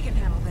right, we can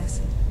handle this.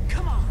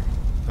 Come on.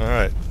 All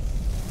right.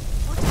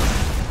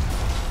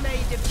 Made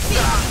a big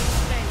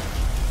mistake.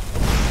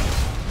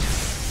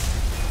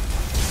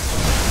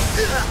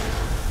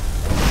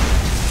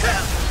 I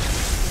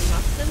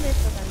must admit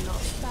that I'm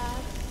not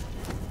bad.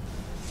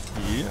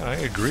 Yeah, I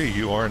agree.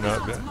 You are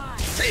not bad. Now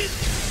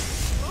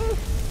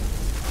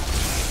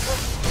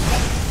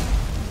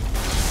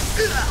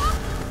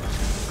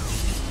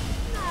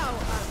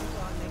I'm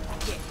gonna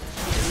get you.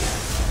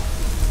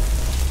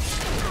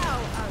 Now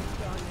I'm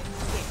gonna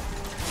get you.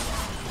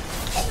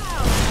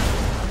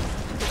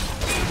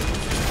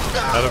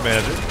 Now Out of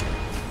magic.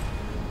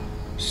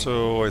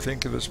 So I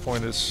think at this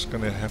point it's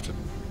going to have to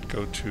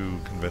go to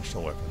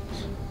conventional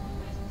weapons.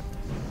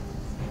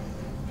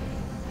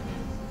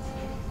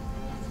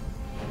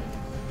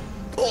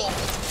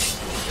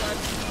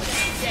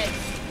 dead.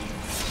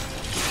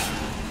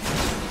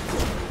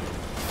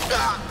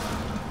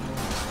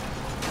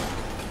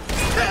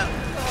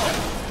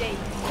 Oh, Daisy.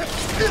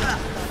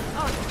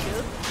 Aren't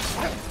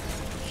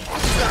you?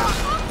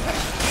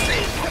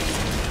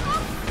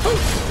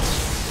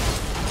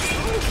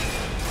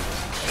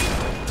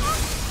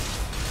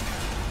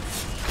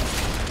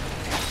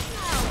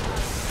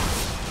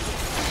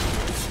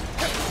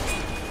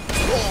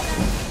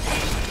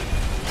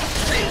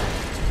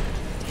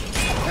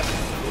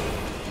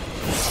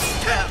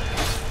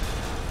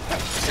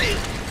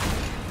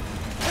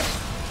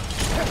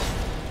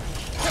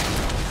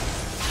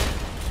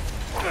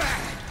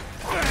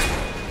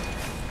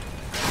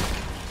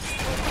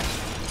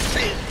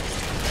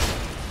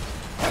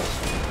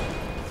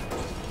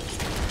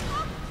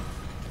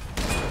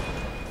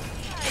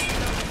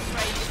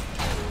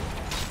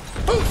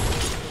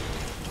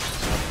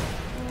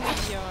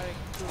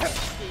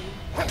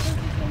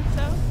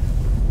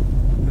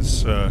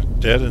 It's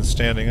dead and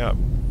standing up.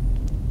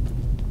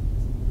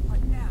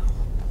 What now?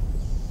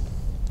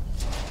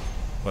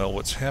 Well,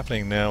 what's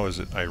happening now is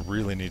that I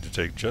really need to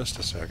take just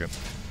a second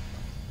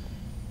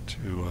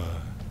to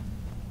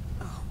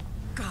Oh,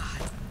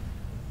 God.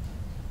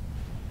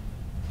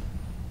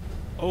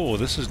 oh,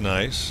 this is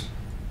nice.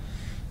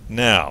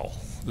 Now,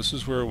 this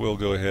is where we'll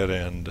go ahead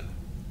and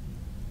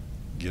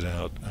get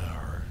out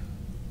our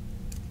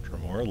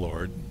Dremora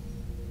Lord.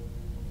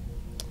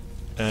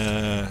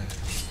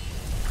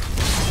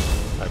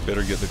 I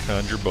better get the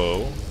Conjure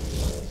Bow.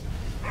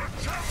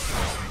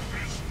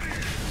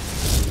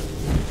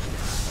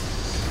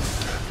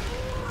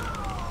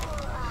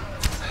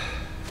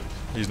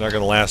 He's not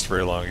going to last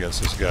very long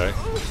against this guy.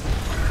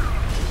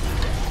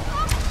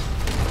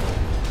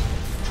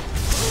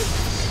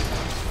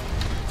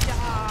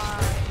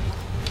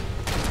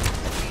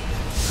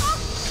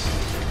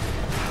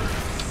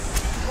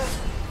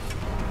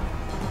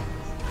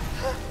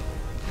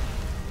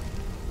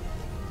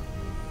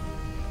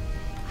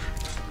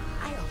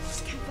 I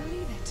almost can't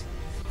believe it.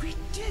 We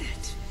did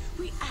it.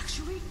 We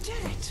actually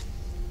did it.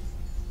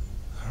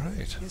 All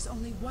right. There's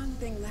only one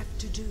thing left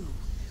to do.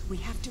 We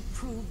have to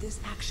prove this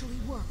actually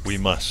works. We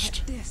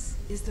must. That this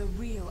is the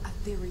real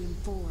Atherium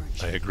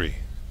Forge. I agree.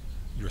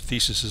 Your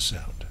thesis is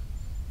sound.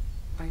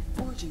 By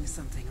forging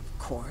something, of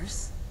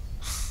course.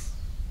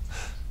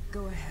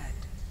 Go ahead.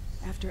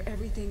 After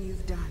everything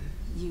you've done,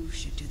 you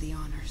should do the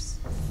honors.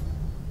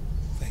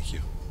 Thank you.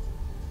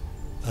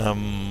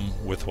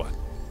 With what?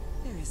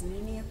 There isn't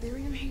any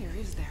Atherium here,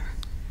 is there?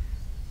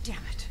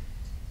 Damn it.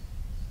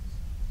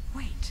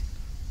 Wait.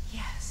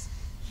 Yes.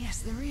 Yes,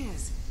 there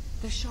is.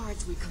 The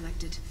shards we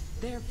collected.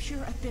 They're pure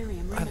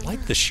Atherium, I remember?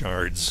 like the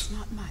shards. It's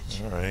not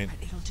much. All right.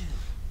 But it'll do.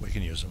 We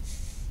can use them.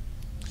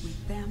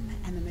 With them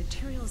and the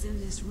materials in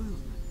this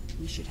room,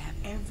 we should have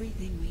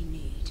everything we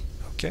need.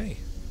 Okay.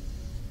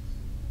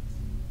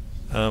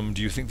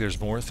 Do you think there's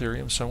more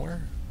Atherium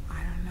somewhere?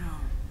 I don't know.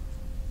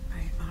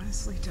 I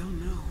honestly don't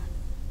know.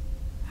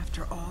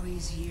 After all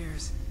these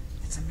years,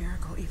 it's a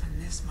miracle even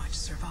this much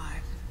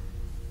survived.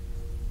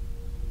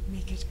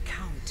 Make it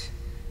count.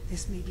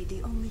 This may be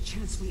the only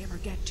chance we ever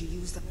get to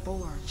use the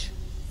forge.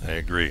 I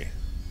agree.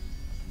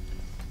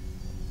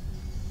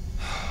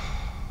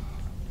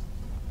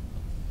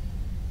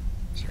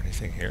 Is there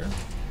anything here?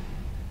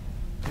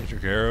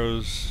 Daedric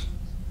arrows.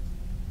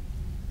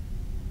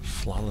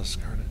 Flawless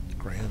garnet,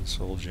 grand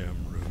soul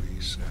gem,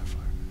 ruby, sapphire.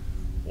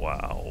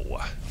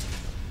 Wow.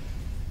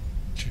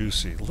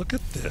 Juicy. Look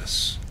at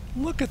this.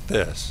 Look at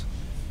this.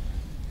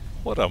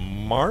 What a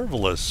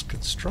marvelous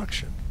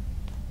construction.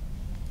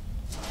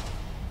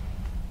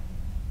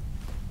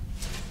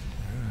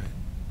 Alright.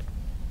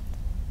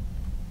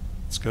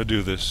 Let's go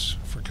do this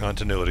for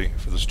continuity,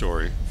 for the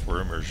story,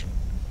 for immersion.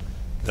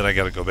 Then I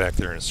gotta go back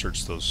there and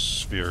search those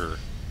sphere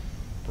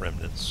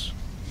remnants.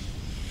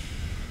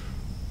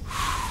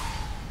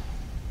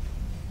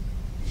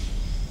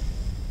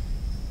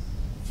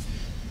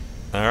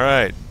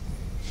 Alright.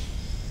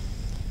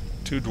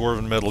 2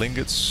 dwarven metal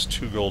ingots,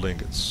 2 gold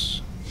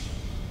ingots.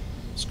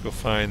 Let's go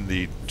find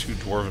the 2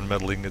 dwarven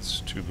metal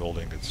ingots, 2 gold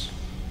ingots.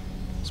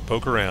 Let's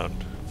poke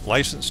around.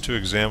 License to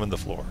examine the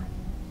floor.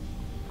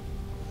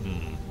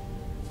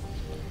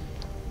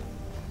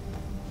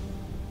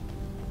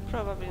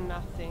 Probably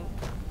nothing.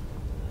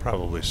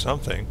 Probably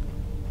something.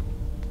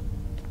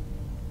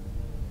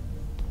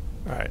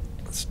 Alright,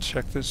 let's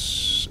check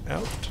this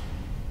out.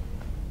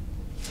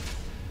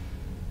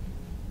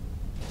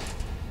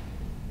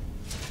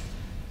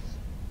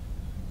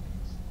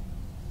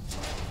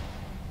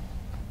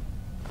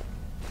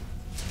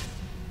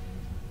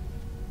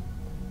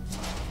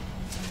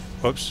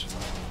 Whoops.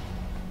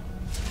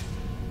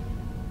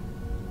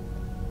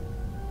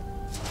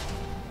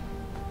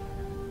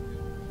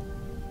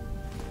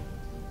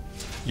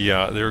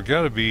 Yeah, there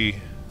gotta be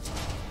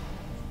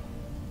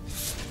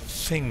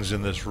things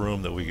in this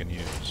room that we can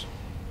use.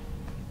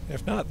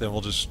 If not, then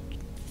we'll just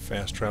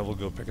fast travel,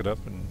 go pick it up,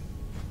 and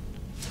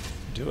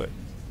do it.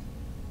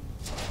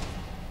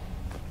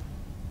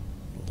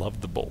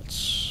 Love the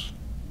bolts.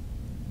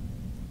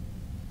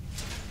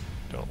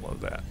 Don't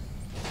love that.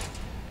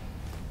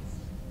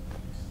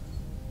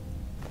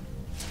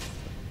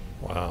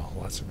 Wow,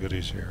 lots of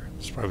goodies here.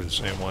 It's probably the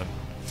same one.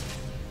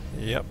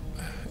 Yep.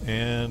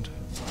 And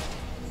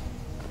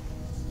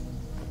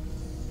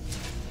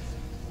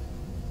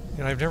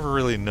you know, I've never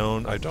really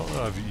known, I don't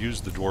know if I've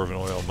used the dwarven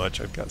oil much.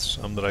 I've got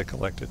some that I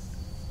collected.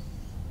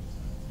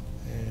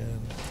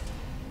 And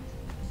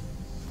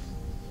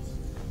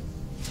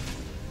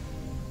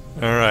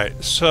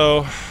alright,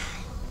 so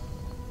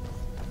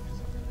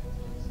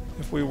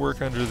if we work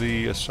under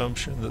the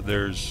assumption that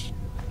there's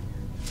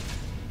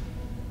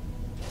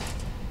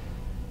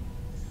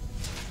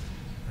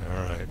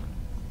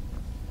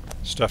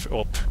stuff,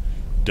 well,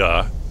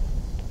 duh.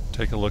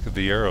 Take a look at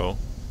the arrow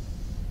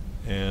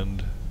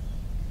and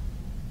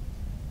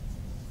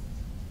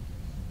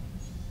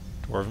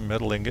dwarven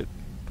metal ingot,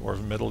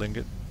 dwarven metal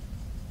ingot.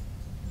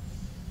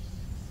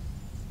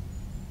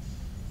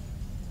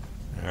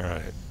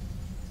 Alright.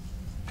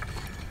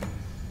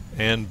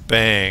 And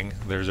bang,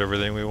 there's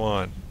everything we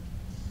want.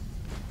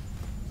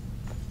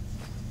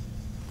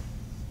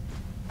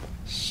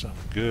 Some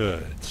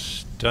good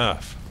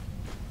stuff.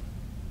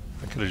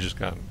 I could have just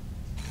gone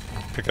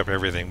pick up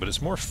everything, but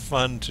it's more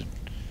fun to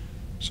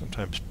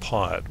sometimes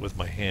paw it with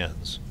my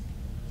hands.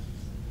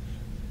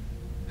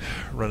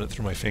 Run it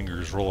through my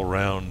fingers, roll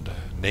around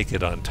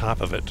naked on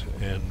top of it,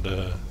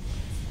 and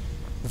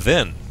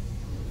then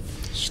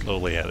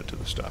slowly add it to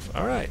the stuff.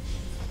 Alright.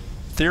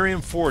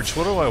 Atherium Forge,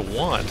 what do I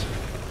want?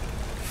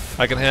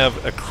 I can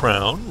have a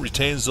crown,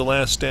 retains the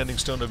last standing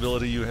stone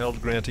ability you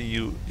held, granting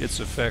you its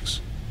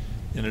effects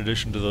in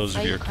addition to those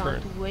of your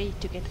current. I can't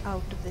wait to get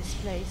out of this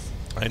place.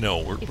 I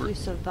know, if we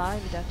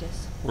survive, that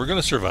is. We're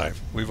going to survive.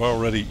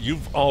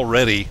 You've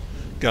already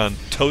gone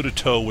toe to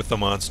toe with the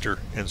monster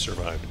and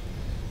survived.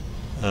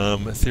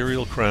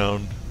 Ethereal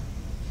crown.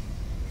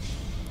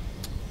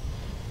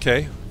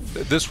 Okay,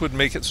 this would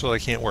make it so I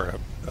can't wear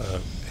a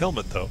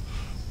helmet though.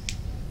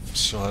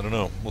 So I don't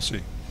know. We'll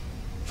see.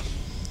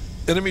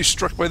 Enemies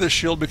struck by this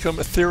shield become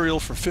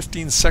ethereal for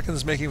 15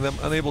 seconds, making them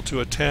unable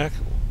to attack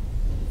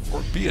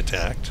or be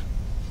attacked.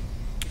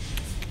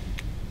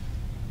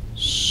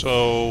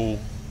 So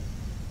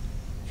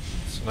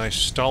it's a nice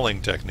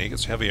stalling technique.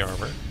 It's heavy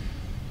armor.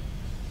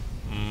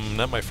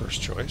 Not my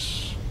first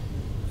choice.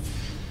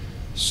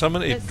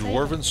 Summon a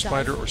dwarven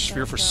spider or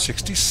sphere for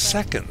 60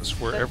 seconds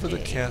wherever the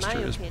caster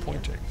is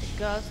pointing. The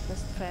girl's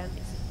best friend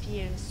is a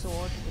fierce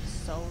sword with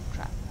soul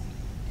trap.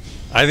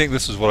 I think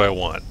this is what I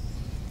want.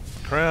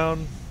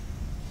 Crown.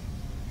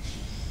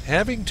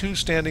 Having 2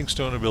 standing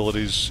stone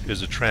abilities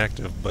is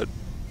attractive, but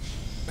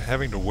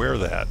having to wear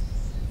that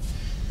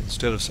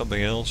instead of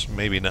something else,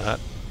 maybe not.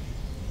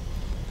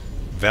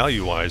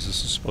 Value-wise,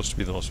 this is supposed to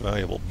be the most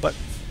valuable, but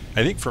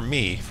I think for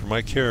me, for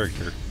my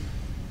character,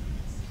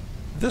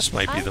 this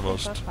might be the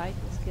most. My fighting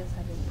skills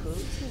have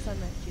improved since I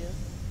met you.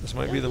 This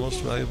might be the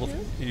most valuable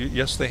thing.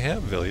 Yes, they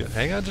have, Vilya.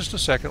 Hang on just a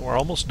second. We're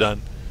almost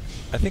done.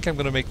 I think I'm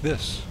going to make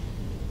this.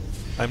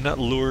 I'm not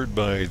lured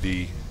by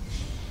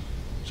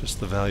just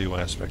the value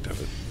aspect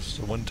of it. It's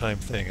a one-time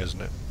thing,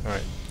 isn't it? All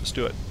right, let's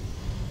do it.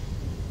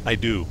 I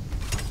do.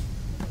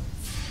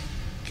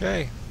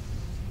 Okay.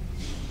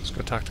 Let's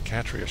go talk to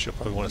Katria. She'll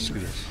probably want to see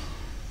this.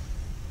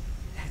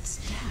 That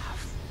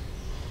staff.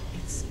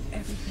 It's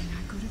everything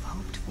I could have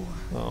hoped for.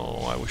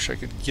 Oh, I wish I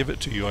could give it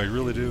to you. I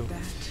really do.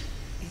 That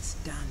it's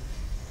done.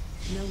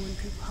 No one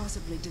could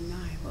possibly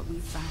deny what we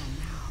found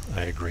now.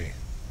 I agree.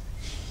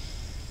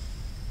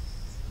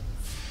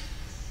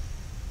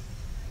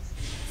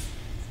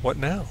 What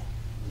now?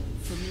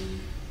 For me,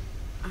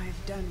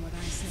 I've done what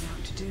I set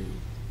out to do.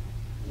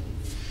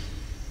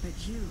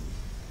 But you,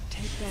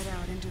 take that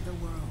out into the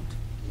world,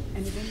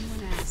 and if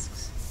anyone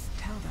asks,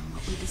 tell them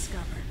what we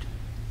discovered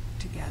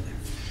together.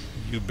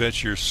 You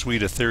bet your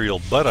sweet ethereal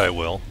butt I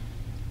will.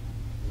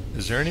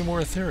 Is there any more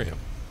Atherium?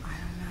 I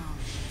don't know.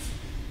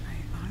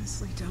 I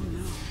honestly don't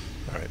know.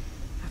 Alright.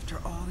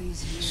 After all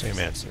these years, same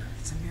answer.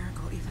 It's a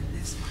miracle even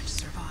this much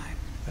survived.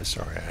 I'm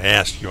sorry, I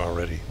asked you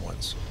already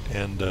once.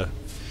 And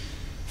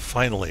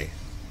finally,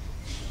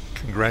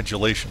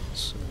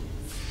 Congratulations,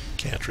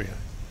 Katria.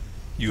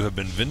 You have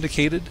been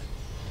vindicated,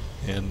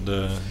 and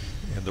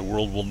the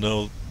world will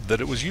know that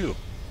it was you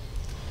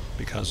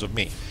because of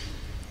me.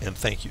 And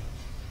thank you.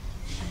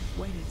 I've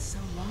waited so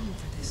long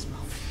for this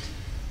moment.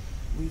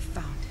 We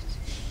found it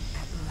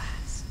at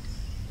last.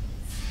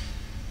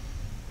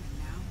 And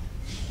now,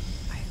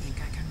 I think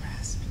I can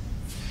rest.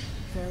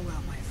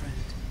 Farewell, my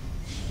friend.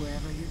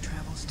 Wherever your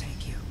travels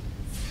take you.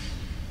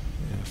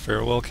 Yeah,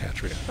 farewell,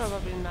 Katria.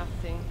 Probably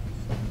nothing.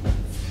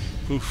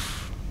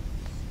 Poof.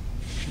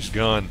 She's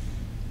gone.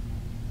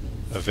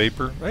 A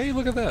vapor. Hey,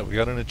 look at that. We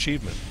got an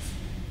achievement.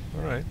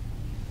 All right.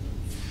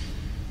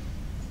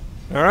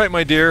 All right,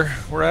 my dear.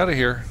 We're out of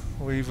here.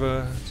 We've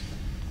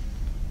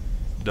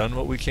done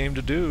what we came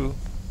to do.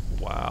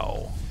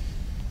 Wow.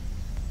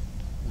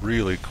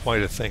 Really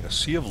quite a thing. A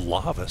sea of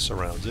lava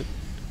surrounds it.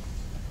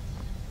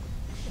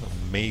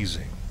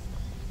 Amazing.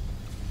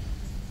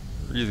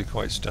 Really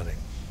quite stunning.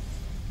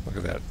 Look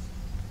at that.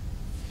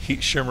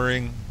 Heat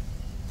shimmering.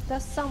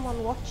 There's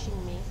someone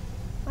watching me.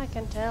 I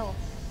can tell.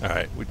 All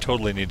right, we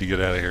totally need to get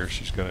out of here.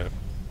 She's gonna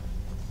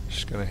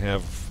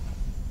have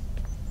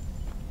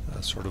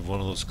sort of one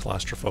of those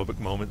claustrophobic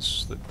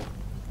moments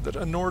that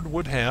a Nord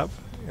would have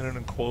in an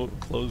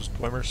enclosed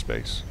Dwemer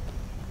space.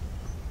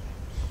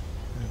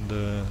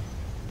 And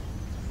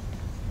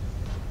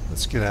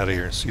let's get out of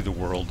here and see the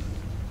world.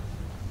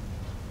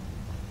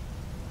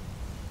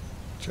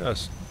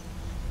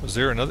 Was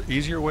there another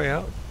easier way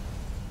out?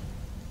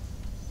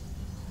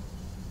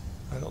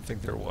 I don't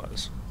think there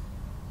was.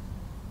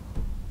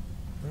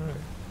 Alright.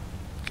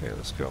 Okay,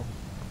 let's go.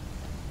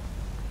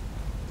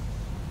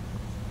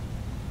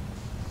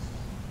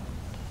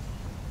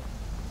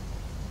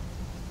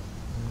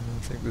 I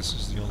think this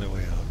is the only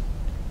way out.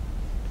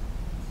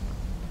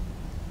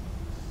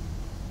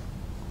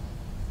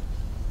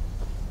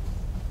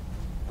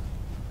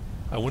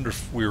 I wonder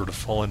if we were to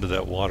fall into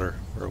that water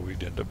where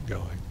we'd end up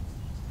going.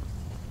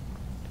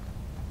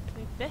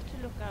 We better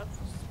look out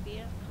for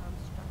spear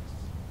constructs.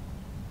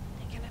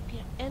 They can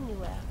appear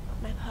anywhere,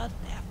 and I've heard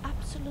they are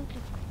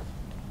absolutely...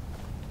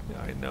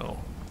 Yeah, I know.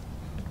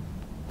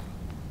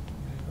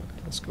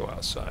 Yeah, let's go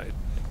outside.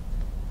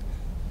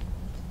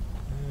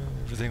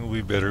 Everything will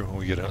be better when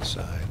we get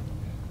outside.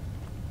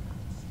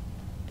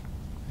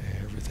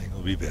 Everything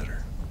will be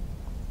better.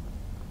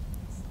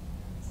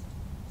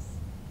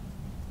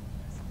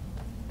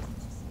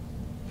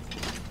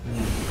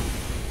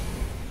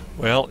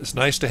 Well, it's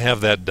nice to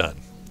have that done.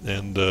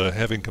 And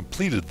having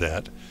completed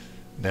that,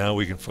 now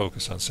we can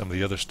focus on some of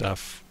the other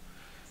stuff,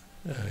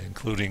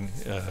 including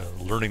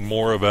learning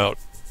more about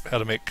how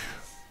to make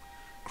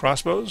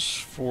crossbows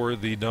for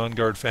the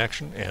Dawnguard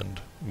faction and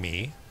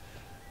me.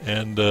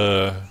 And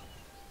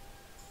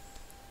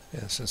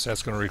since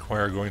that's going to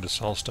require going to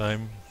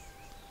Solstheim,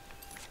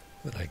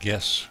 then I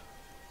guess,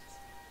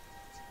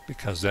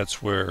 because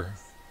that's where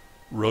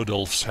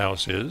Rodolf's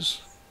house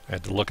is, I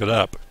had to look it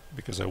up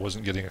because I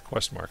wasn't getting a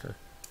quest marker.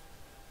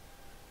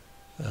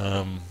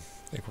 I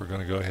think we're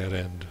going to go ahead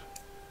and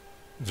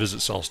visit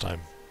Solstheim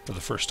for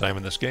the first time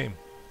in this game.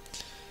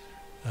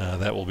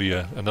 That will be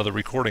another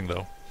recording,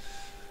 though.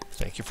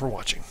 Thank you for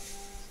watching.